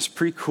that. And it's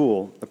pretty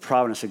cool, the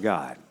providence of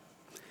God,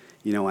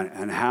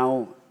 and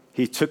how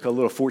he took a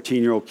little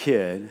 14-year-old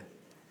kid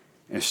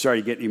and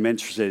started getting him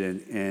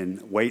interested in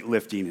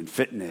weightlifting and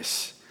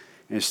fitness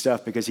and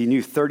stuff because he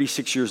knew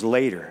 36 years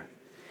later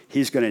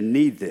he's going to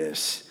need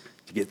this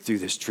to get through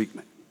this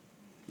treatment.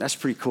 That's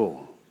pretty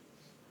cool.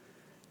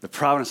 The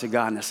providence of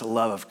God, and that's the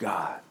love of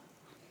God.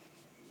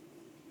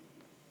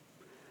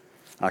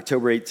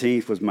 October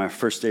 18th was my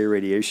first day of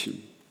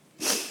radiation.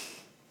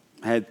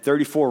 I had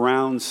 34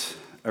 rounds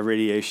of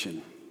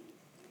radiation.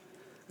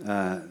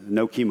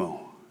 No chemo.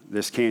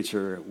 This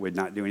cancer would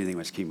not do anything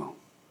with chemo.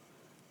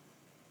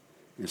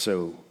 And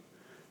so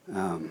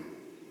I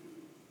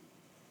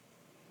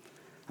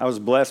was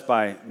blessed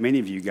by many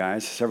of you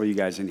guys, several of you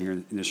guys in here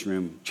in this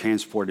room,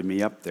 transported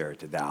me up there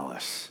to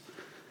Dallas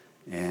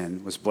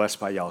and was blessed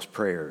by y'all's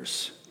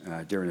prayers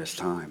during this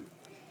time.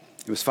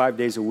 It was 5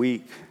 days a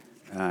week.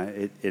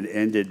 It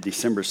ended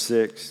December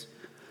 6th.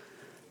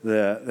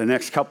 The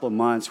next couple of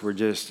months were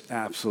just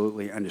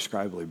absolutely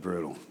indescribably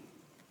brutal.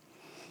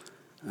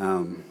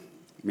 I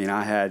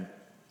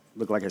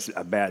looked like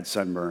a bad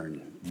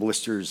sunburn,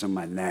 blisters on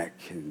my neck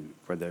and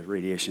where the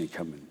radiation had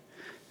come in.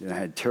 And I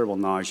had terrible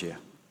nausea,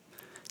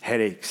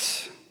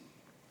 headaches,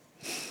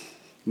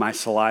 my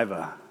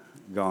saliva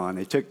gone.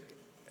 They took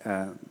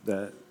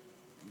the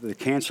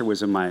cancer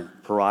was in my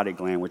parotid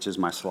gland, which is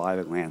my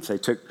saliva gland. So they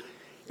took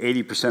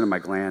 80% of my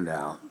gland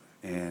out,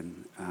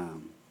 and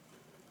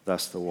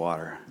thus the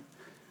water.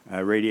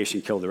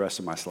 Radiation killed the rest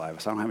of my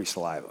saliva, so I don't have any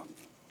saliva.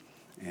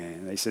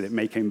 And they said it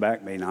may come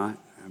back, may not.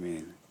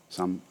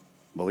 Some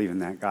believe in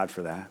that, God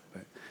for that,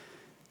 but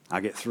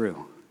I'll get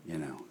through,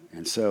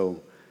 And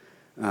so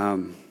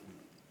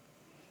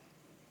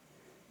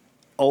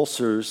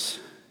ulcers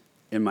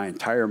in my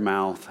entire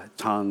mouth,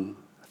 tongue,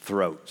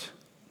 throat.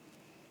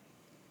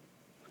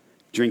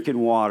 Drinking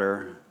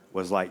water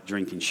was like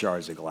drinking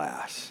shards of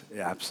glass.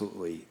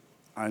 Absolutely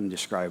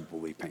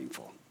indescribably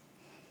painful.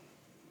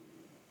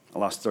 I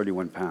lost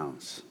 31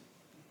 pounds.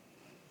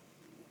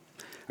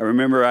 I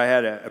remember I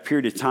had a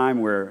period of time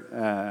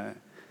where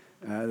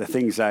the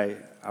things I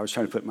was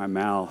trying to put in my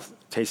mouth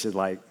tasted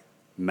like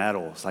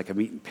metals, like I'm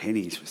eating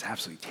pennies. It was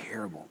absolutely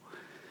terrible.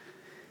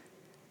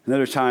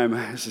 Another time,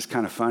 this is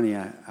kind of funny,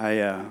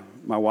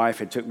 my wife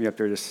had took me up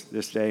there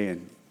this day,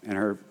 and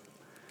her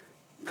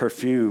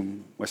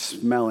perfume was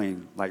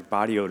smelling like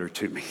body odor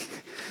to me.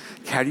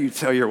 How do you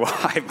tell your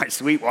wife, my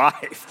sweet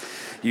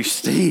wife, you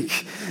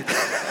stink?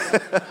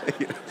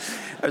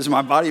 Because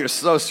my body was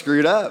so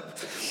screwed up.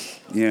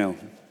 You know,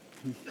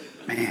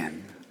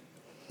 man.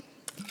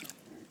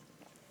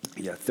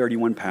 Yeah,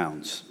 31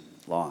 pounds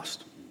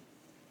lost.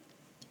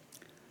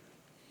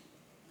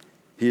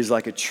 He is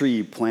like a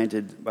tree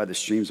planted by the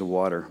streams of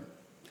water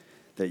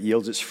that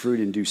yields its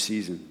fruit in due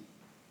season,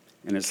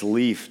 and its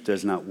leaf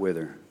does not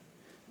wither,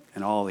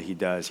 and all that he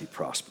does, he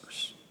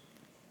prospers.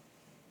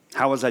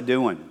 How was I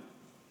doing?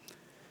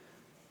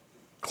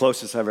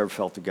 Closest I've ever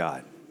felt to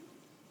God.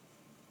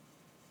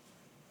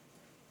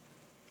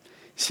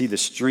 See, the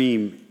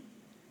stream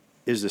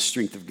is the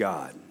strength of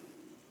God.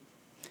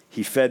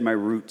 He fed my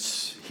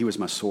roots. He was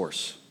my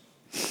source.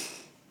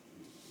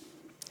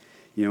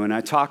 You know, and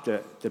I talk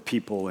to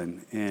people,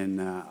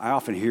 and I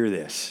often hear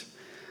this.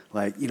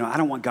 Like, you know, I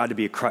don't want God to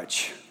be a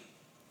crutch.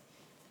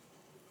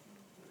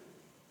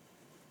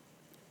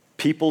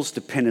 People's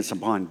dependence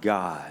upon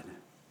God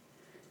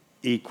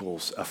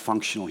equals a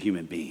functional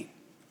human being.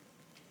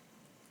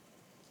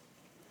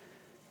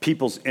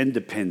 People's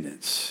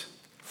independence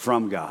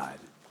from God,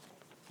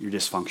 you're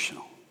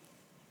dysfunctional.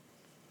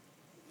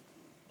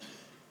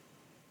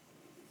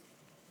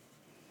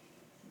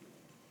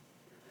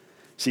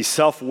 See,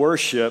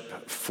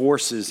 self-worship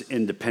forces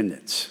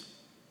independence.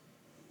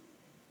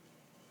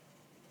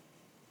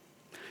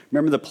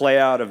 Remember the play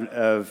out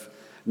of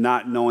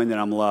not knowing that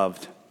I'm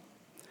loved.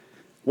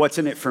 What's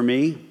in it for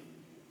me?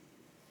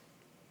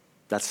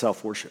 That's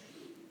self-worship.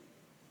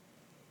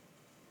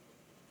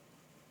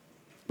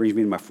 Brings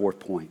me to my fourth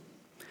point.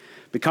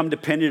 Become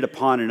dependent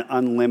upon an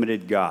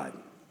unlimited God.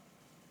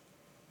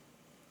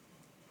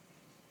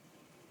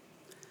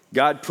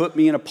 God put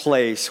me in a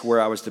place where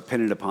I was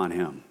dependent upon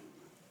him.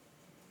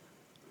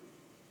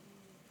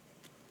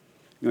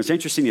 You know, it's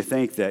interesting to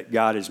think that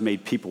God has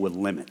made people with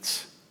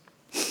limits.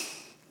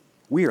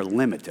 We are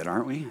limited,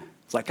 aren't we?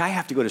 It's like I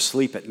have to go to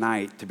sleep at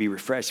night to be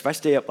refreshed. If I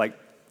stay up like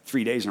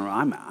 3 days in a row,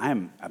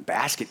 I'm a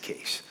basket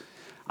case.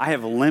 I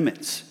have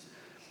limits.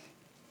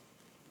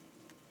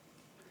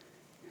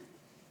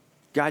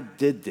 God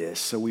did this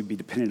so we'd be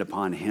dependent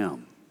upon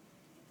him.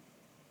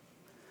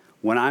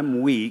 When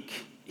I'm weak,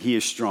 he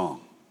is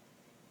strong.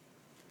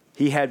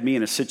 He had me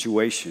in a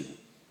situation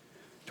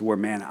to where,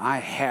 man, I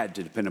had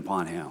to depend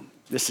upon him.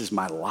 This is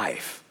my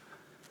life.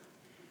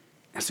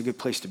 That's a good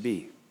place to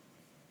be.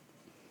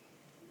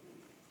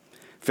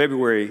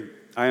 February,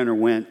 I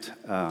underwent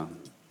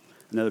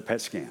another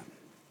PET scan,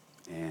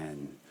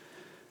 and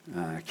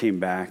I came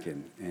back,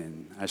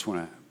 and I just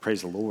want to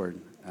praise the Lord.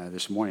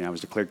 This morning, I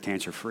was declared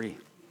cancer-free.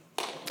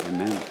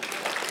 Amen.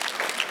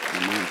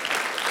 Amen.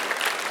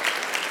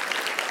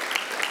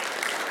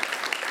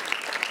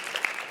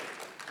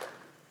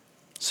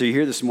 So you're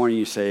here this morning,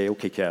 you say,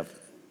 okay, Kev,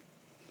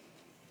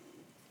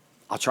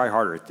 I'll try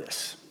harder at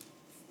this.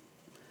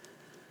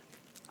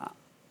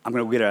 I'm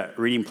going to get a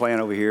reading plan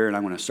over here, and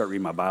I'm going to start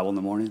reading my Bible in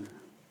the morning.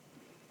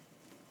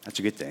 That's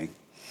a good thing.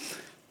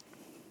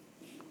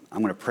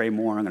 I'm going to pray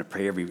more. I'm going to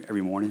pray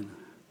every morning.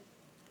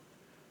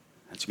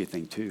 That's a good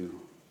thing, too.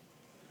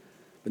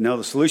 But no,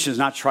 the solution is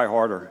not try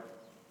harder.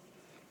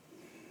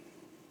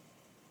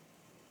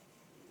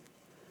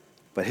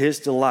 But his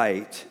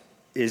delight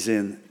is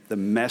in the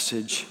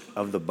message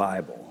of the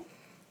Bible.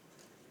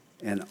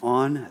 And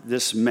on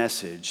this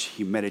message,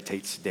 he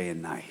meditates day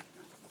and night.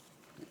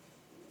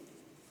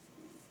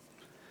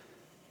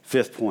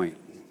 Fifth point,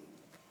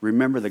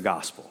 remember the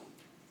gospel.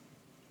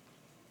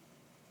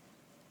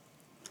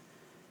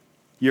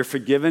 You're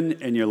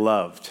forgiven and you're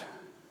loved.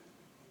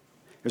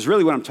 Because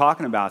really what I'm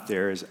talking about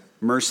there is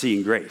mercy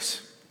and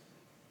grace.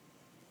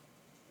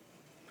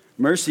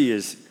 Mercy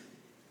is,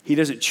 he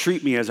doesn't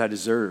treat me as I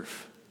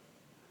deserve.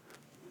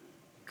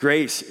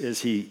 Grace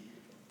is he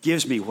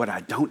gives me what I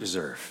don't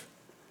deserve.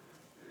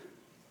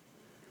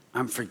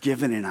 I'm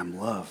forgiven and I'm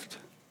loved.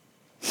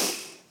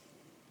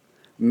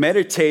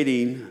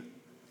 Meditating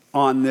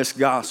on this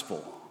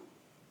gospel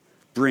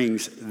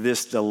brings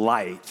this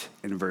delight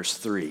in verse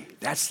 3.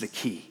 That's the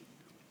key.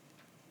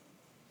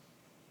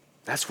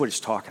 That's what it's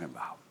talking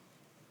about.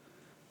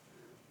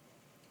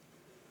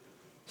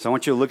 So I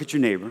want you to look at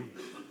your neighbor,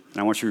 and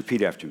I want you to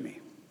repeat after me.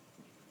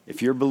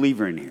 If you're a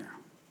believer in here,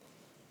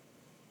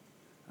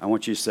 I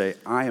want you to say,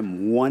 I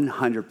am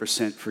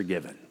 100%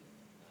 forgiven.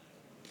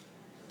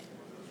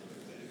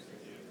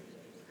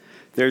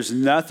 There's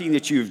nothing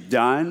that you've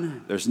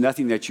done, there's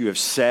nothing that you have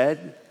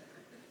said,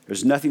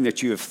 there's nothing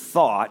that you have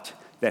thought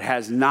that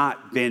has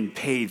not been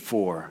paid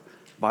for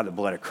by the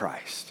blood of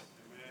Christ.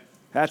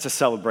 That's a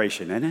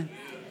celebration, isn't it?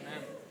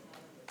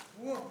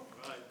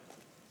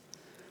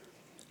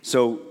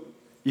 So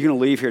you're going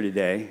to leave here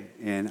today,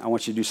 and I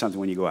want you to do something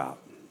when you go out.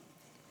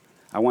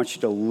 I want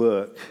you to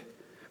look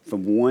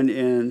from one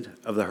end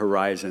of the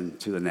horizon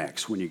to the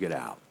next when you get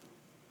out.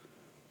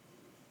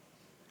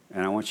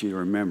 And I want you to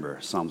remember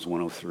Psalms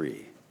 103.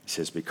 It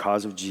says,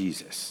 because of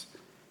Jesus,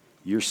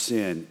 your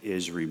sin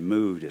is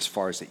removed as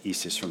far as the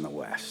east is from the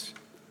west.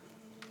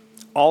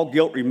 All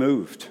guilt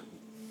removed.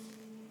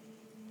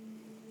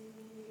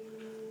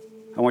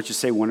 I want you to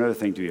say one other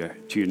thing to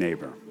your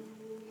neighbor.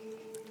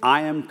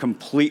 I am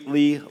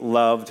completely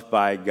loved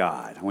by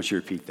God. I want you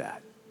to repeat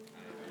that.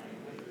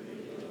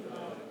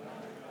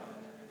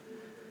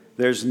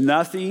 There's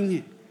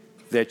nothing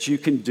that you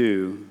can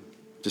do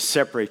to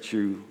separate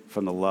you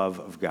from the love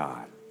of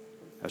God.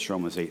 That's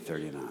Romans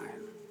 8:39.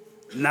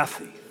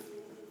 Nothing.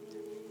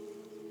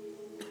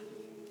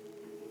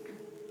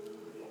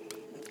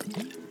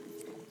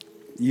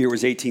 The year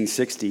was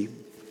 1860.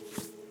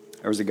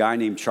 There was a guy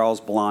named Charles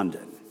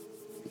Blondin.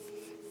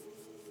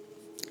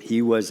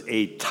 He was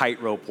a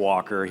tightrope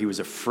walker. He was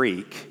a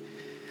freak.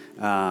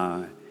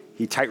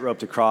 He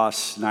tightroped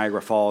across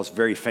Niagara Falls,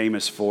 very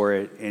famous for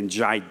it, and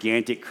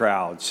gigantic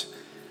crowds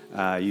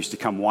used to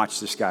come watch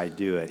this guy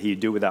do it. He'd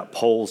do it without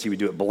poles. He would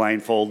do it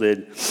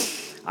blindfolded.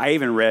 I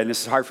even read, and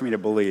this is hard for me to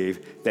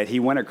believe, that he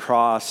went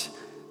across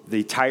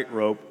the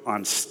tightrope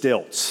on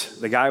stilts.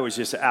 The guy was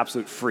just an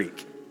absolute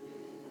freak.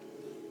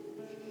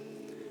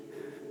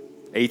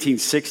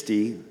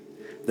 1860,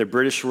 the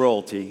British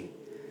royalty,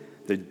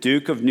 the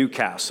Duke of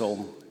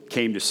Newcastle,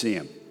 came to see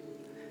him.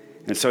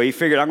 And so he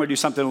figured, I'm going to do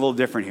something a little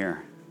different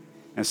here.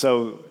 And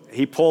so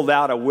he pulled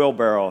out a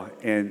wheelbarrow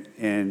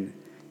and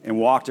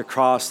walked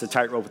across the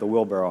tightrope with a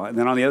wheelbarrow. And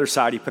then on the other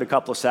side, he put a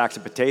couple of sacks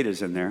of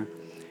potatoes in there,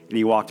 and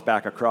he walked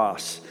back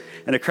across.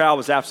 And the crowd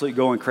was absolutely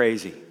going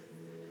crazy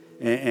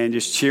and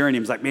just cheering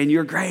him. He's like, man,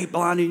 you're great,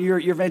 Blondie.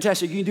 You're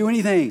fantastic. You can do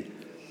anything.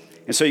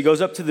 And so he goes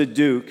up to the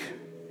Duke,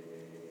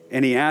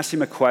 and he asks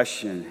him a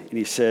question. And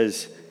he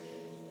says,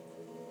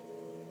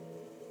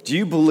 do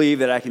you believe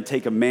that I can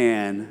take a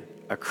man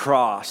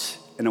across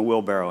in a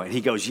wheelbarrow? And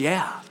he goes,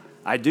 yeah,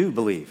 I do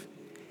believe.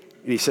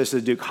 And he says to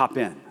the Duke, hop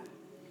in.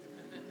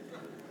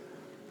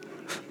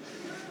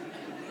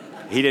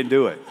 He didn't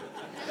do it.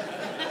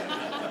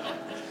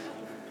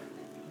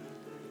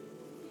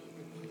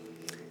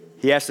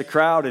 He asked the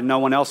crowd, and no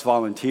one else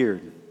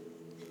volunteered.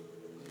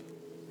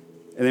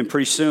 And then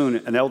pretty soon,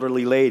 an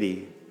elderly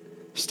lady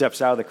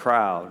steps out of the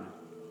crowd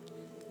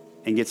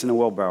and gets in a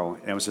wheelbarrow,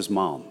 and it was his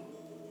mom.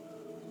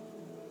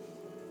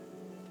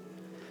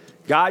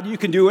 God, you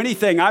can do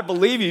anything. I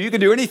believe you. You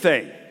can do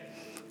anything.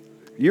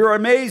 You're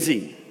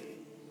amazing.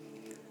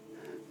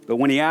 But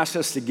when he asked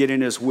us to get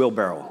in his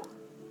wheelbarrow,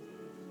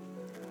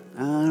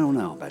 I don't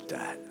know about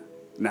that.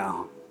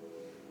 No.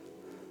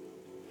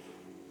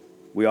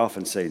 We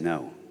often say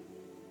no.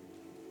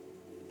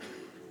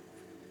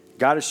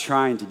 God is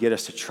trying to get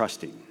us to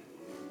trust him.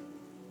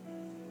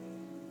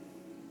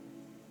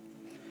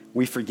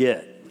 We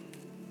forget.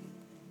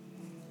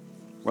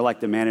 We're like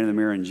the man in the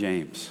mirror in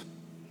James.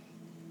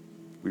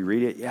 We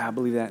read it, yeah, I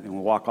believe that, and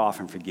we'll walk off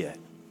and forget.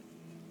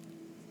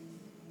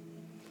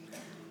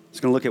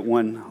 Just going to look at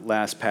one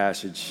last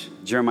passage,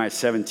 Jeremiah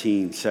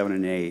 17, 7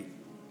 and 8.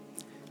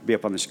 It'll be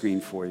up on the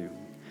screen for you.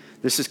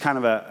 This is kind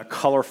of a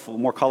colorful,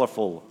 more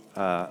colorful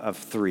of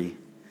three.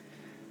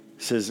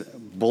 It says,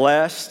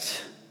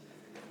 blessed,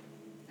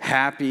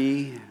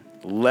 happy,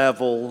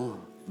 level,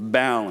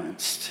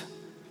 balanced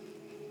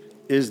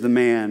is the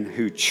man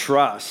who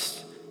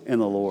trusts in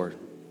the Lord.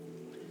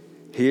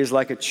 He is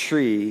like a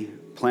tree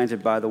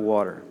planted by the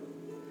water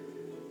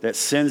that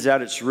sends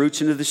out its roots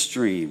into the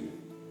stream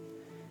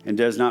and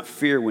does not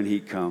fear when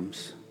heat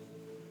comes.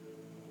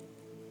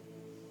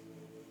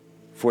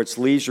 For its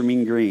leaves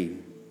remain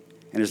green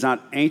and is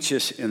not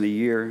anxious in the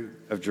year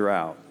of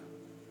drought,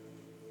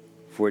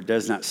 for it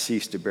does not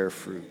cease to bear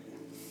fruit.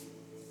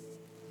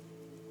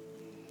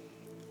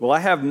 Will I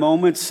have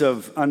moments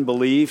of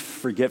unbelief,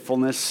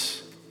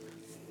 forgetfulness?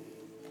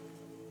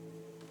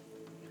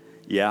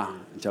 Yeah,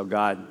 until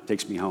God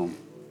takes me home.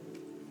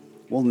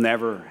 We'll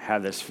never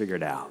have this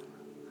figured out.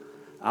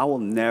 I will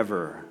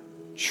never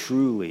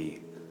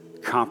truly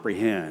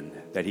comprehend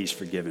that he's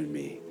forgiven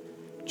me,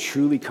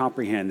 truly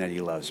comprehend that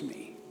he loves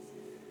me,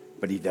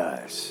 but he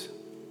does.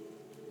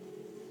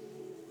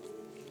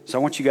 So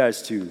I want you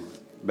guys to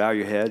bow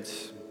your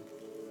heads.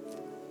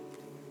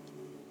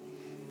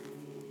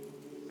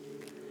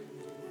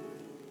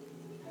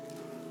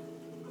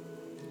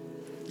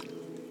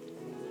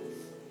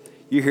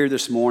 You're here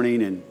this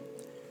morning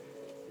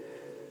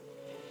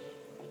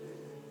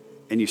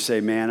and you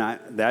say, man,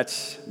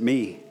 that's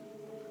me.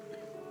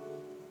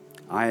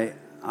 I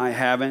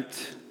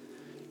haven't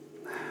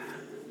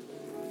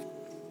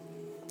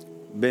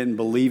been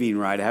believing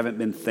right. I haven't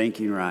been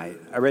thinking right.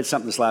 I read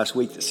something this last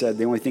week that said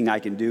the only thing I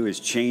can do is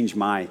change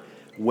my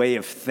way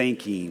of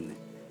thinking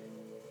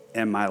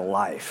and my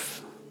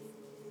life.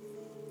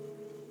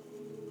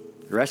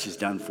 The rest is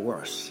done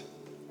for us.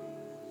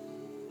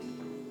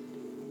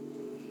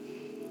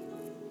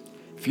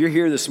 If you're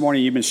here this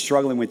morning, you've been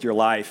struggling with your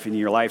life and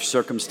your life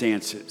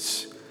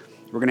circumstances,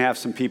 we're going to have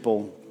some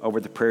people over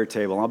at the prayer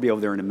table. I'll be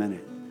over there in a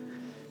minute.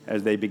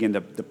 As they begin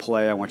to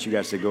play, I want you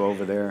guys to go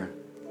over there.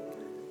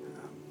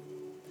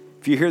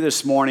 If you're here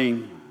this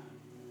morning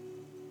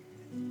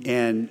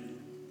and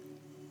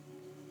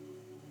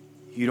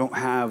you don't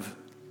have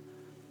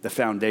the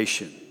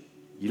foundation,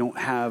 you don't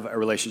have a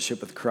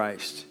relationship with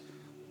Christ,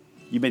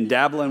 you've been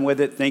dabbling with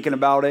it, thinking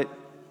about it,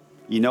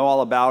 you know all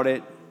about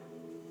it,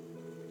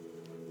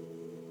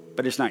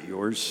 but it's not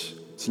yours.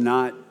 It's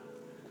not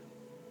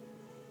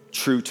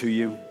true to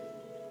you.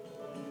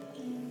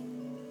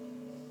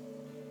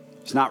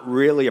 It's not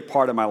really a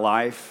part of my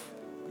life.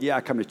 Yeah,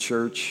 I come to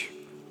church.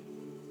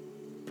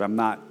 but I'm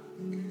not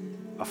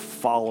a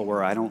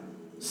follower. I don't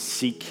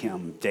seek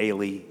him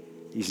daily.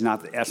 He's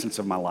not the essence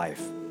of my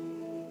life.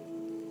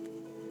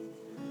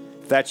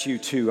 If that's you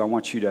too, I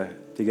want you to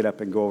get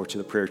up and go over to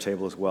the prayer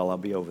table as well. I'll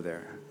be over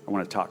there. I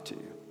want to talk to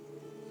you.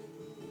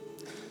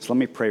 So let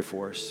me pray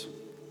for us.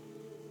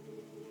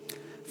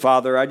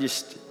 Father, I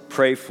just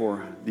pray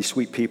for these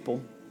sweet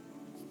people.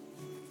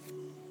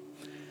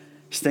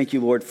 Just thank you,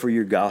 Lord, for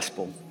your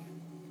gospel.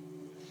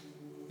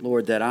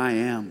 Lord, that I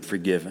am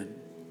forgiven,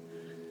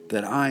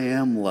 that I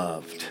am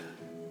loved,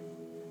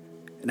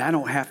 and I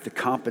don't have to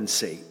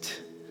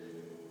compensate.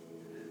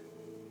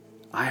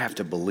 I have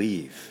to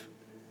believe.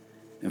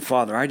 And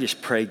Father, I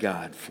just pray,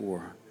 God,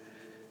 for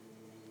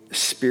the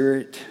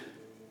Spirit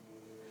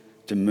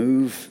to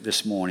move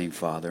this morning,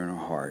 Father, in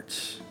our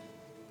hearts.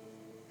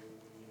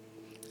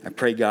 I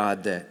pray,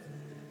 God, that,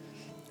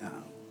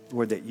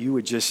 Lord, that you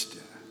would just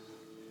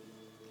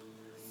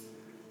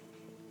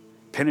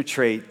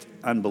penetrate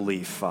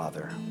unbelief,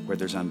 Father, where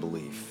there's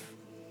unbelief.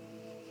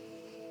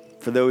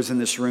 For those in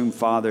this room,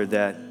 Father,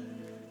 that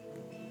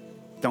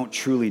don't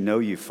truly know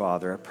you,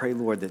 Father, I pray,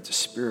 Lord, that the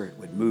Spirit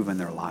would move in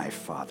their life,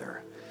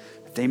 Father,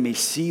 that they may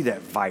see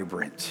that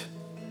vibrant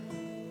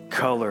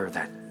color,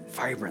 that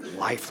vibrant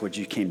life which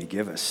you came to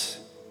give us.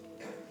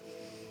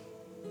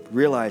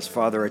 Realize,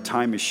 Father, our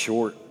time is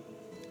short.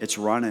 It's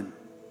running.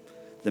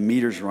 The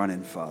meter's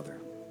running, Father.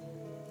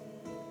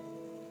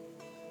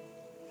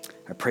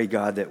 I pray,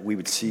 God, that we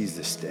would seize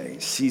this day,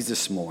 seize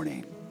this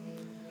morning.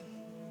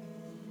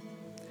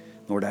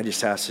 Lord, I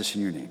just ask this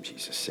in your name,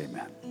 Jesus.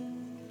 Amen.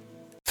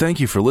 Thank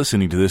you for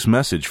listening to this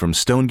message from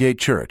Stonegate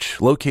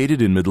Church,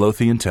 located in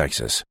Midlothian,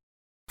 Texas.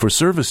 For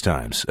service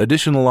times,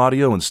 additional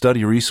audio and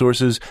study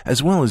resources,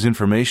 as well as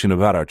information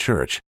about our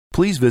church,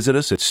 please visit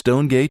us at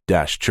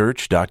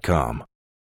stonegate-church.com.